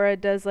if Cora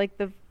does like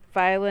the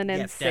violin and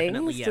Yes,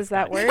 definitely, sings? yes, Does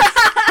that God. work?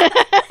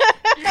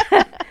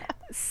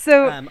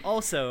 So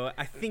Also,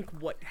 I think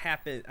what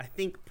happened,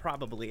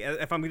 probably,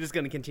 if I'm just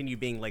going to continue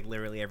being like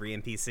literally every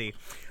NPC,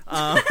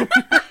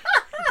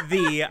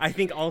 I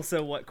think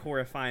also what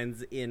Cora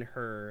finds in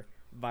her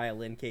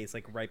violin case,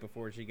 like right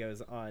before she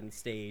goes on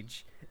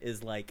stage,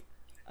 is like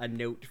a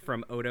note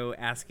from Odo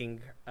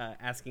asking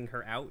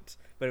her out,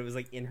 but it was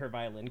like in her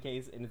violin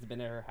case, and it's been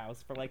at her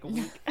house for like a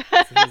week, so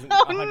he doesn't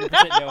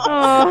 100% know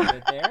how to get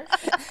it there.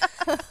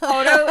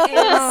 Odo is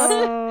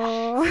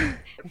oh.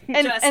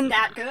 just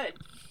that good.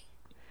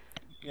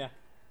 Yeah.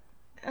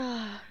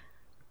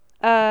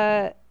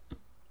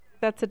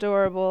 That's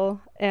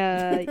adorable.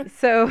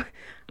 So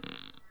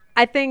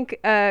I think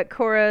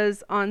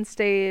Cora's on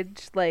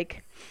stage,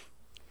 like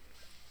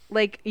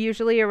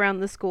usually around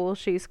the school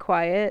she's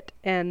quiet,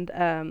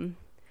 and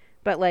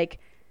but like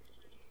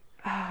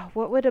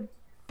what would a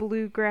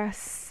bluegrass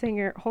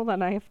singer, hold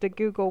on, I have to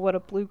Google what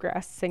a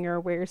bluegrass singer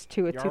wears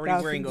to a You're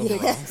already wearing 2006.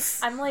 overalls.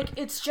 I'm like,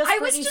 it's just I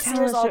was Britney just-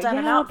 Spears all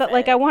denim Yeah, outfit. but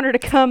like I want her to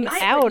come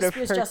It's out Britney of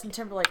Spears, her. Justin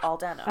Timberlake all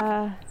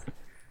denim.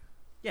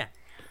 Yeah.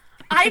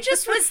 I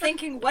just was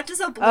thinking, what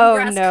does a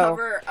bluegrass no.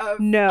 cover of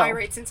No. I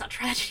Write Sins Not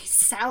Tragedies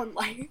sound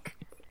like?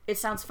 It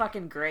sounds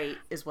fucking great,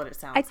 is what it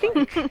sounds I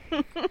think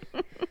like.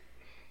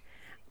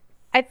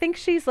 I think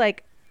she's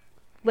like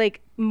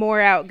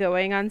more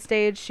outgoing on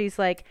stage. She's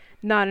like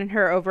not in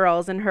her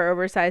overalls and her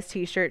oversized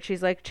t-shirt.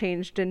 She's like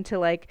changed into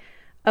like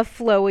a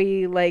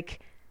flowy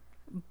like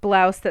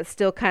blouse that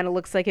still kind of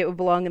looks like it would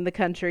belong in the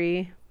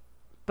country,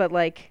 but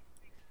like,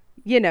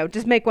 you know,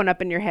 just make one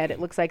up in your head. It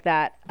looks like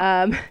that.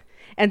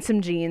 And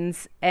some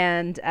jeans,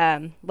 and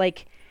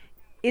like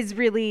is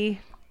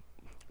really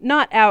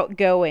not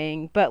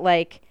outgoing, but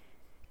like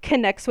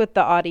connects with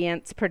the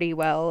audience pretty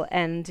well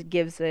and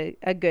gives a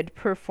good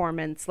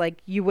performance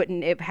like you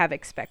wouldn't have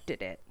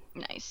expected it.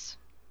 Nice.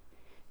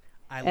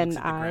 I looked And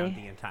at the ground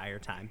the entire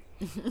time.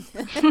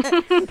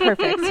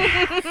 Perfect.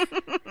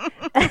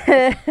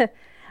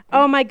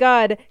 Oh my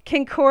god,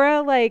 can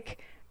Cora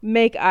like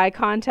make eye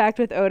contact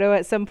with Odo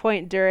at some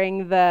point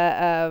during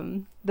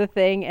the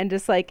thing and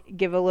just like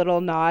give a little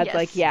nod? Yes.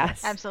 Like yeah,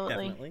 Yes,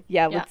 Absolutely. definitely.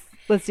 yeah, Yeah.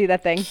 let's do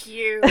that thing.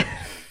 Cute.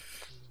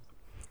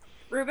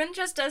 Ruben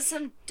just does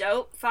some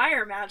dope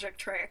fire magic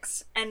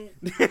tricks, and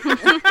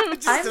I'm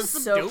does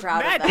some so dope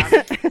proud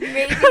magic. of them.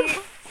 maybe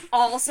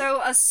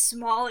also a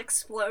small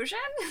explosion.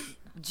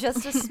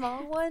 Just a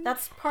small one?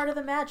 That's part of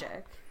the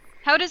magic.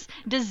 How does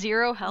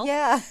Zero help?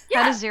 Yeah.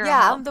 How does Zero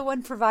Yeah, help? I'm the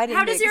one providing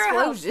How the does Zero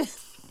help?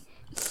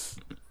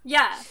 explosion.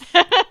 Yeah.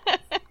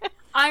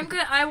 I'm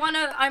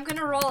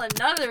gonna roll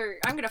another.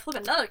 I'm gonna flip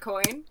another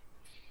coin.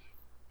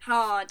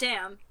 Aw,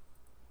 damn.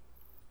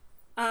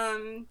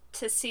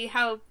 To see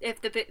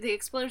if the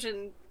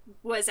explosion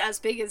was as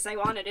big as I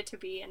wanted it to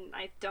be, and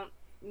I don't.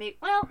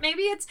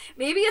 Maybe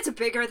it's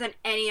bigger than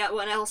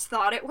anyone else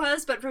thought it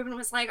was. But Ruben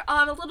was like, "Oh,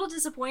 I'm a little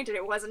disappointed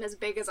it wasn't as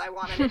big as I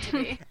wanted it to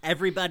be."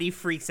 Everybody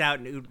freaks out,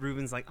 and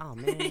Ruben's like, "Oh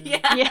man!"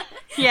 Yeah. Yeah.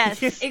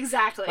 Yes.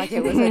 Exactly. Like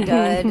it was a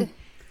dud.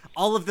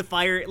 All of the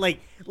fire, like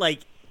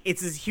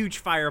it's this huge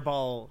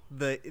fireball.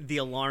 The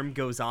alarm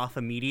goes off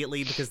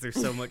immediately because there's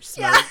so much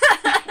smoke.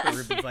 And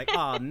Ruben's like,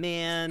 "Oh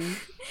man!"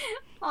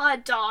 Aw,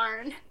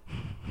 darn.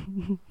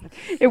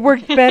 It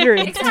worked better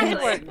in Exactly.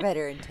 It worked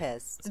better in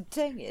tests.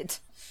 Dang it.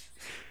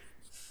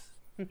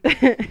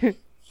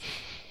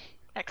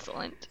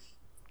 Excellent.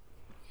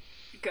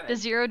 Good.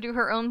 Does Zero do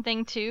her own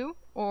thing too,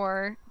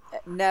 or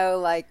No,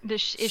 like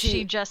is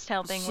she just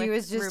helping? she with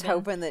was just Ruben?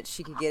 hoping that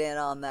she could get in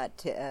on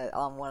that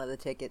on one of the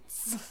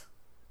tickets.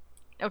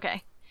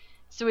 Okay,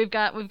 so we've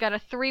got a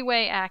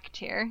three-way act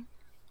here.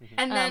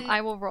 And then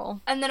I will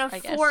roll. and then a I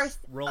guess. fourth.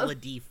 Roll a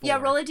d4. Yeah,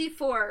 roll a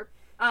d4.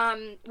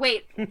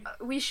 Wait,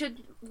 we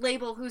should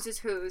label whose is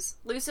whose.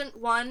 Lucent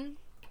 1,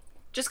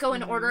 just go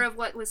in order of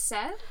what was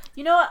said?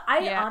 You know what? I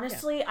Yeah.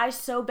 honestly, I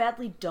so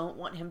badly don't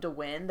want him to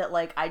win that,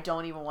 like, I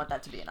don't even want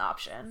that to be an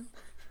option.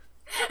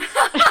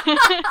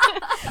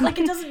 Like,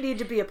 it doesn't need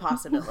to be a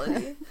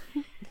possibility.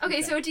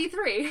 Okay, so a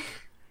D3.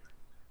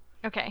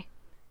 Okay.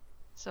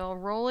 So I'll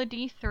roll a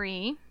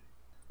d3.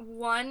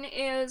 1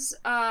 is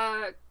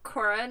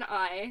Cora and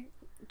I.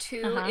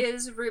 2 Uh-huh.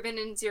 is Ruben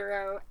and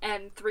 0,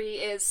 and 3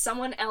 is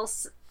someone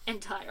else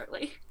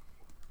entirely.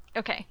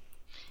 Okay.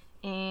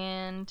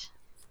 And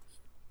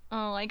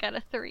oh, I got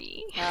a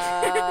 3.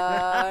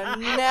 Oh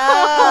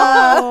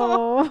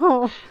no!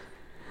 Oh.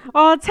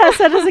 Oh,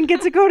 Tessa doesn't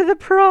get to go to the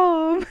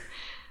prom.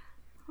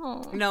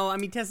 Oh. No, I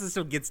mean Tessa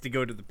still gets to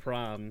go to the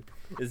prom.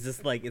 It's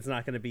just like it's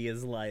not going to be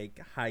as like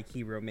high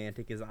key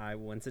romantic as I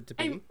wants it to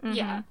be.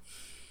 Yeah.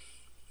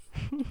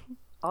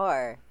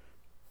 Or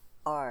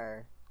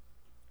Or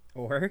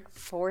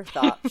fourth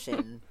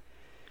option,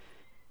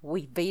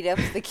 we beat up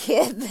the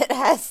kid that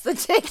has the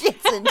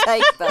tickets and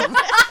take them.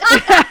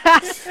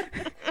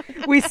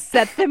 We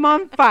set them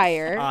on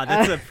fire.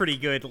 that's a pretty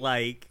good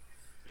like.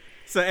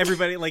 So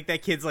everybody like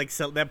that kid's like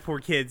that poor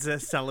kid's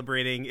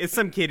celebrating. It's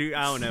some kid who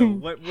I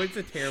don't know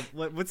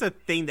what's a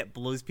thing that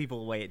blows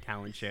people away at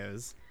talent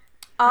shows.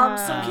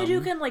 Some kid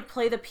who can, like,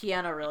 play the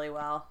piano really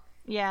well.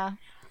 Yeah.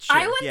 Sure.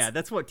 I once- yeah,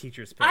 that's what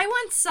teachers pick. I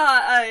once saw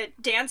a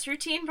dance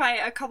routine by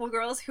a couple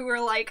girls who were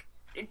like,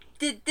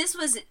 this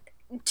was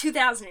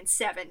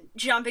 2007,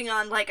 jumping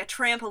on like a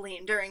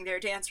trampoline during their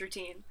dance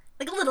routine.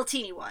 Like a little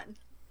teeny one.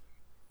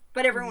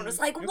 But everyone was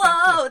like,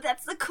 whoa,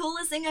 that's the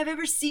coolest thing I've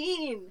ever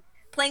seen.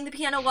 Playing the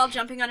piano while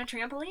jumping on a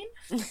trampoline?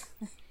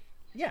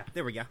 Yeah,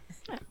 there we go.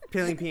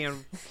 Playing piano.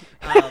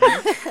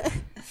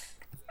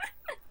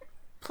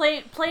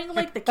 Playing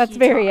like the That's keytar,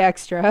 very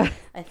extra.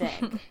 I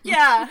think.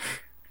 Yeah.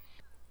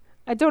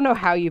 I don't know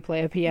how you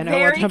play a piano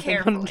Very while jumping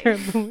on a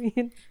carefully.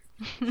 trampoline.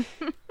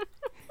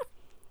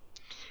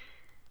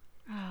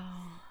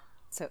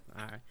 So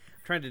All right. I'm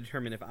trying to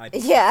determine if I.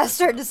 yeah, I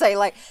started to say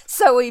like,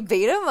 so we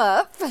beat him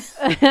up.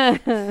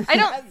 I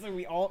don't. So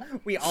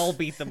we all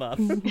beat them up.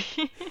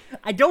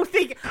 I don't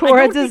think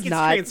Cora I don't does think it's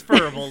not.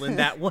 transferable in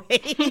that way.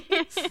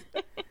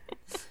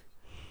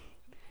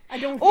 I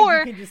don't think Or-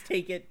 you can just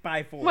take it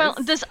by force. Well,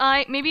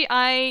 maybe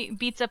I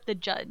beats up the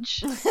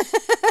judge.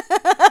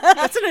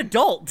 That's an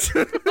adult.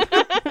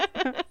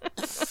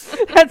 That's an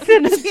You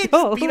can't just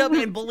adult. beat up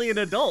and bully an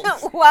adult.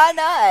 Why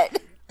not?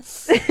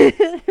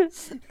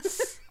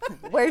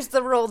 Where's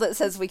the rule that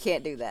says we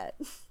can't do that?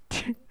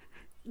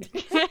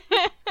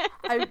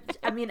 I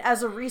mean,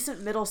 as a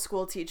recent middle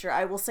school teacher,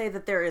 I will say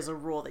that there is a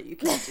rule that you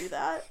can't do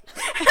that.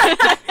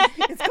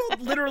 It's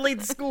called literally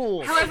the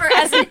school. However,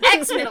 as an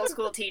ex-middle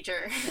school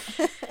teacher,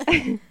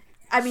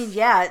 I mean,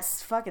 yeah,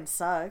 it's fucking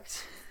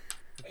sucked.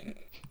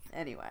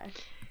 Anyway,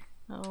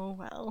 Oh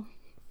well.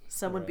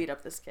 someone beat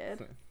up this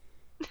kid.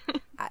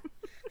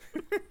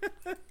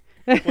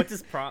 What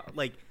does prom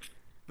like?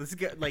 Let's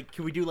go. Like,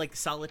 can we do like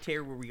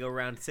solitaire where we go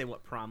around and say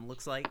what prom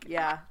looks like?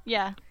 Yeah.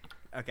 Yeah.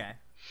 Okay.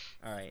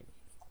 All right.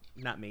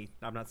 Not me.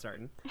 I'm not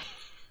starting.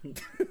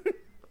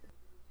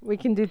 We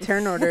can do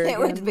turn order It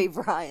would again. be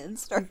Brian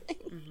starting.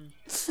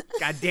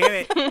 God damn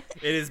it!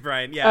 It is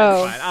Brian. Yeah,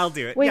 Oh. it's fine. I'll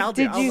do it. Wait, yeah, I'll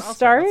do did it. you I'll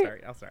start?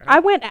 I'll start. I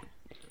went.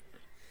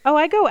 Oh,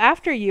 I go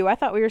after you. I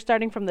thought we were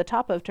starting from the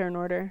top of turn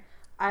order.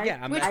 Yeah,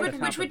 I'm which at the would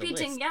top which of would the be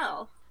list.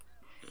 Danielle.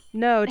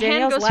 No, Hand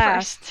Danielle's goes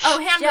last. first. Oh,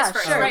 hand Yeah, goes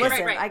first. sure. Right,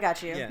 Listen, right. I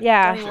got you. Yeah.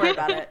 Yeah. Don't even worry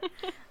about it.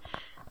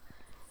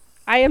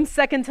 I am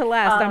second to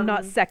last. I'm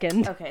not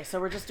second. Okay, so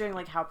we're just doing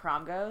like how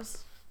prom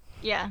goes.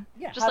 Yeah.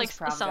 Yeah. Just How like does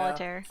prom a go?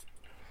 solitaire.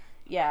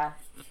 Yeah.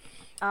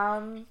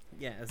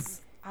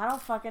 Yes. I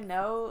don't fucking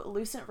know.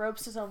 Lucent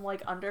ropes some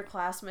like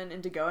underclassmen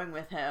into going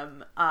with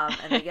him, and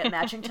they get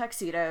matching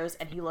tuxedos,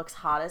 and he looks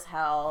hot as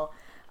hell,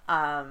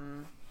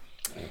 and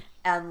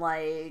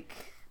like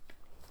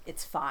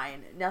it's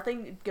fine.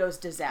 Nothing goes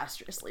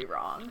disastrously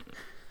wrong.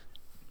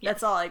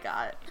 That's all I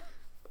got.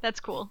 That's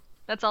cool.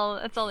 That's all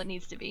it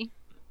needs to be.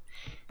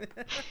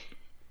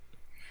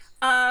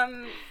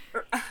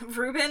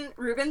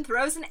 Ruben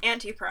throws an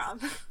anti-prom.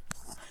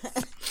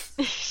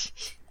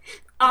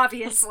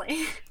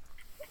 Obviously.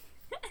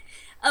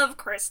 Of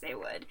course they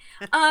would.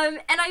 And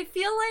I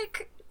feel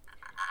like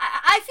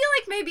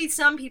maybe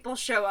some people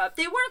show up.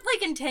 They weren't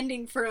like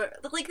intending for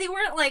like they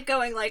weren't like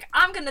going like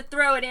I'm gonna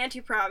throw an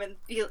anti-prom and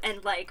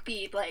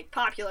be like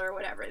popular or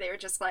whatever. They were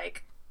just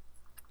like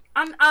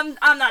I'm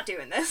not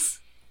doing this.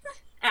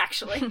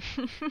 Actually.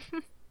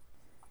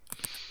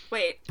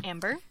 Wait,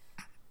 Amber?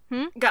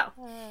 go.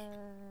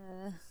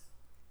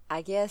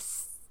 I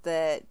guess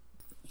that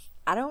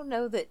I don't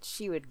know that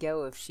she would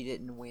go if she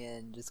didn't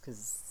win, just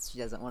because she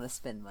doesn't want to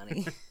spend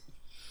money.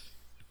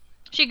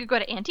 She could go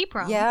to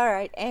anti-prom. Yeah, all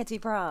right,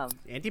 anti-prom.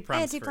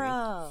 Anti-prom's free.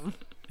 Anti-prom.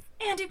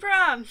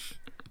 Anti-prom.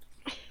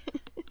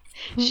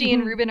 She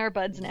and Ruben are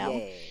buds now.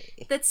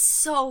 Yay. That's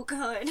so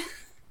good.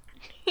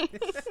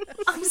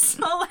 I'm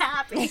so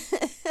happy.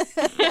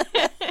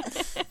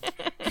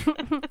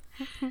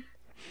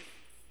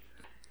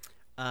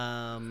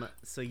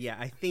 So yeah,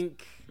 I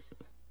think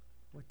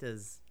what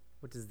does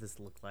this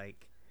look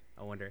like?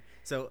 I wonder.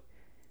 So,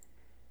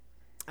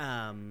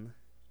 so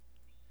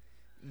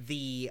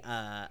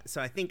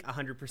I think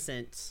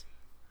 100%.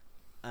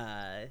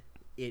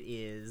 It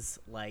is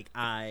like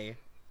I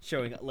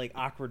showing like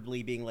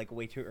awkwardly being like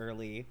way too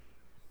early,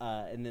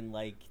 and then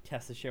like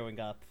Tessa showing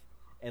up,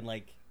 and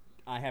like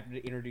I have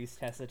to introduce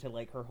Tessa to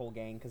like her whole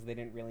gang because they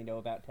didn't really know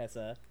about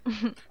Tessa.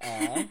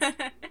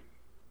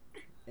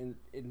 And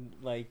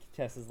like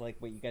Tessa's like,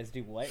 wait, you guys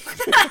do what?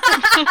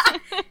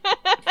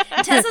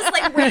 Tessa's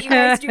like, wait, you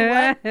guys do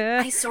what?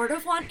 I sort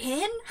of want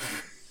in.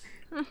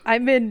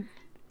 I'm in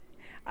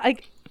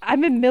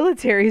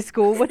military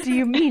school. What do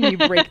you mean you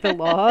break the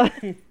law?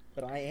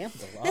 But I am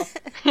the law.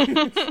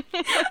 I'm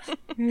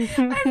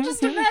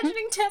just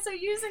imagining Tessa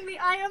using the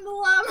I am the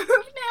law move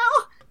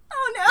now.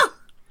 Oh no.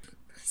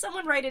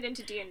 Someone write it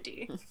into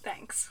D&D.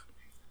 Thanks.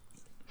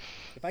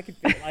 If I could,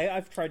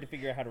 I've tried to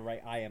figure out how to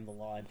write "I am the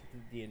law" into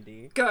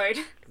D&D. Good.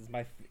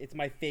 It's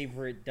my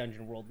favorite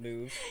Dungeon World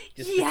move.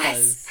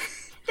 Yes.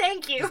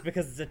 Thank you. Just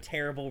because it's a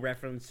terrible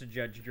reference to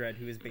Judge Dredd,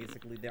 who is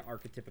basically the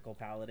archetypical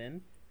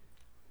paladin.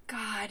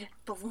 God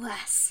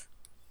bless.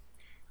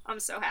 I'm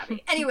so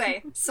happy.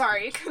 Anyway,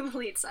 sorry,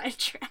 complete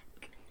sidetrack.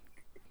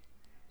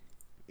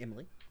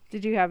 Emily?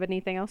 Did you have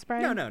anything else,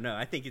 Brian? No.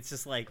 I think it's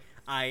just like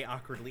I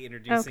awkwardly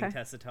introducing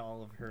Tessa to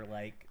all of her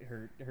like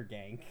her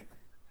gang.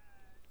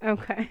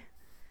 Okay.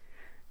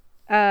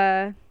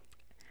 I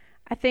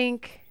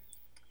think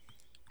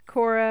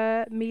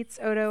Cora meets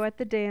Odo at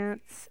the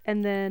dance,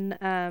 and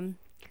then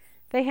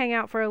they hang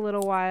out for a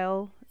little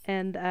while,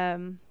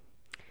 and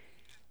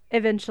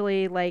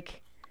eventually,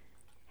 like,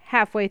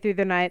 halfway through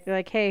the night, they're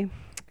like, hey,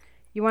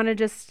 you want to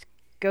just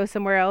go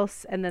somewhere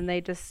else? And then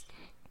they just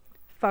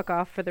fuck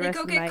off for the rest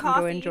of the night and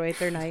go enjoy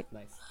their night.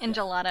 Nice. And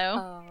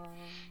gelato.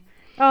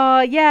 Oh,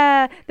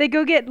 yeah. They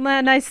go get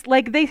nice,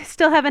 like, they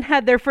still haven't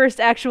had their first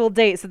actual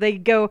date, so they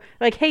go,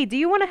 like, hey, do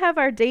you want to have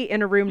our date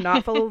in a room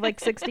not full of, like,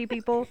 60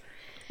 people?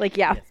 Like,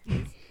 yeah. Yes,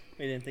 please.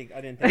 I didn't think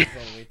it was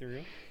all the way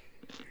through.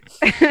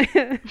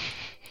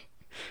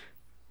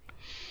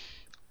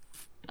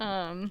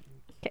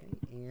 Okay.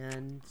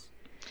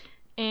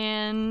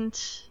 And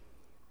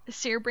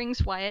Seer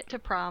brings Wyatt to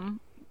prom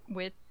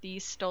with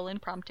these stolen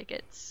prom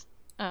tickets.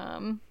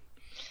 And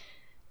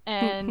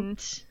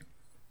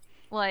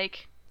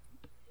like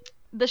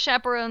the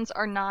chaperones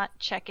are not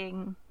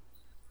checking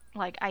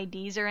like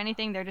IDs or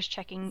anything. They're just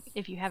checking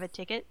if you have a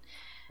ticket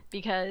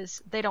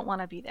because they don't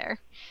want to be there.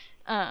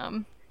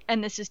 And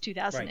this is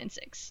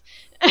 2006.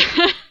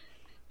 Right.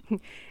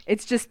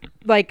 It's just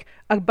like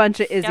a bunch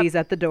of Izzy's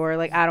at the door.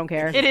 Like, I don't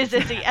care. It is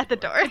Izzy at the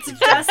door. It's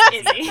just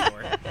Izzy.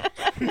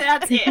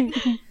 That's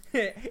it.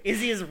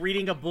 Izzy is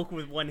reading a book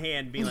with one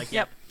hand, being like,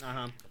 Yep.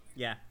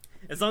 Yeah.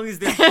 As long as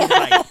they're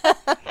polite,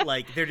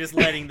 like they're just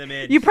letting them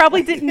in. You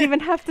probably didn't even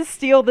have to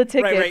steal the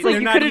tickets. Right. Like, They're you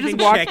not could have even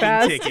just walked checking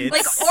past. tickets.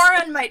 Like,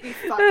 Oren might be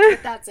fucked,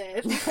 but that's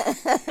it.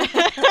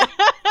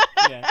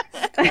 Yeah.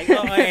 Like,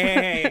 oh,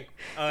 hey.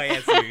 Oh,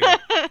 yeah, so you go.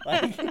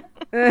 Like...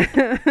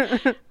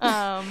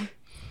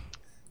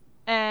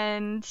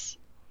 And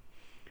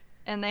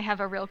they have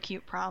a real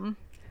cute prom.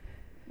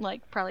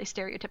 Like, probably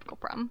stereotypical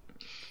prom.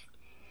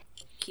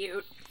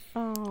 Cute.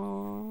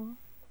 Aww.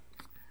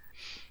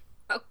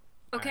 Oh,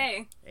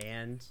 okay.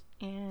 Right.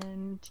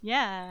 And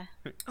yeah.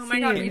 Oh my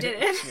god, we did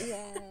it.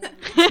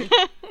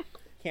 Yeah.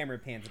 Camera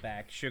pans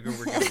back. Sugar,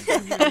 we're going.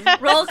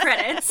 Roll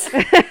credits.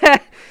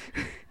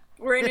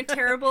 We're in a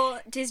terrible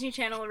Disney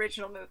Channel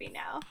original movie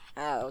now.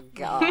 Oh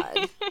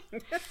god.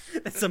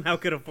 That somehow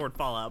could afford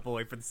Fall Out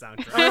Boy for the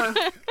soundtrack.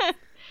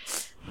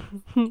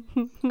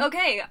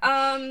 Okay,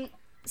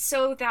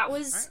 so that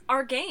was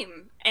our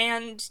game,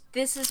 and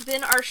this has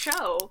been our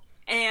show,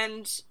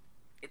 and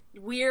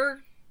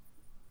we're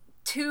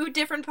two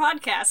different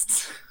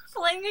podcasts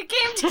playing a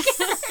game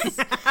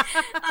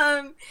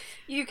together.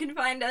 You can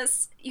find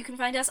us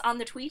on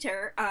the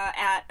Twitter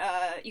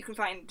you can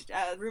find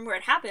Room Where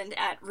It Happened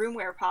at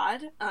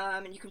RoomWherePod,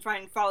 and you can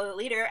follow the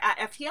leader at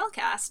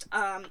FTLcast.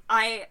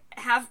 I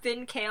have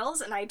been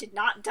Kales, and I did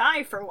not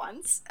die for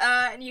once.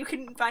 And you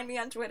can find me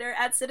on Twitter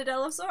at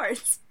Citadel of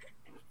Swords.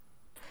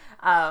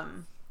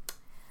 I'm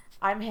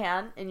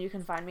Han, and you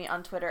can find me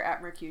on Twitter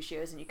at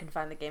Mercutios, and you can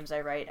find the games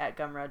I write at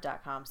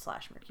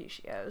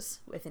gumroad.com/Mercutios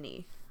with an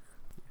E.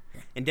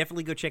 And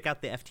definitely go check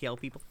out the FTL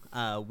people.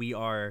 We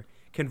are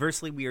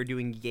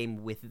doing a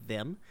game with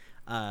them.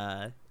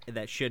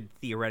 That should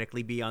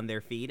theoretically be on their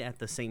feed at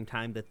the same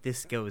time that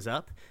this goes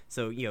up.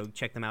 So,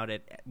 check them out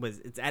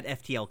it's at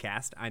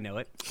FTLcast. I know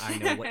it. I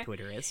know what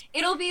Twitter is.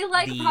 It'll be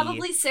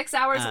probably 6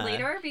 hours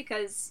later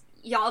because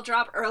y'all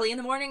drop early in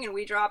the morning and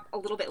we drop a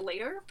little bit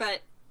later,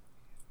 but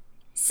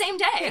same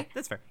day. Yeah,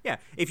 that's fair. Yeah.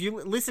 If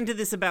you listen to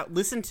this at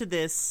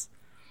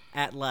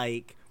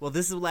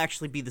this will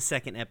actually be the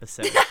second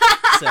episode.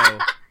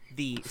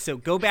 So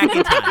go back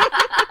in time.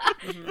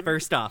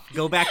 First off,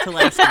 go back to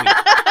last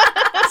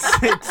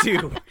week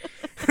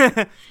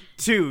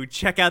to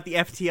check out the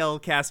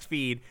FTL cast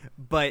feed,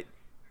 but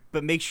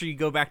but make sure you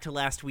go back to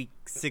last week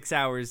 6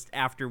 hours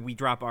after we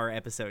drop our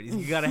episode.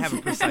 You got to have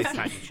a precise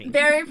time machine.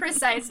 Very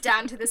precise,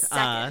 down to the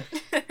second.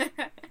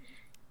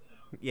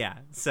 Yeah,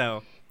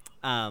 so,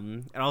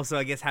 and also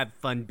I guess have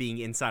fun being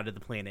inside of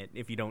the planet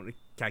if you don't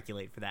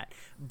calculate for that.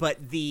 But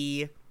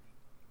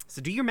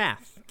so do your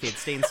math, kids.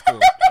 Stay in school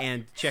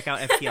and check out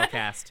FTL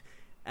Cast.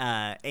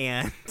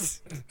 And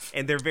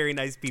they're very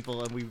nice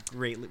people, and we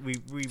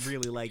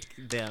really like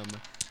them.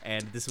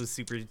 And this was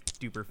super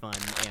duper fun.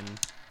 And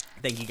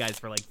thank you guys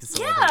for like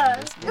facilitating Yeah,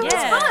 this. it was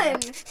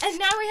fun. And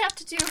now we have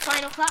to do a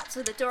final clap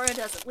so that Dora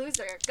doesn't lose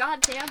her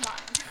goddamn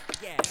mind.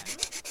 Yeah.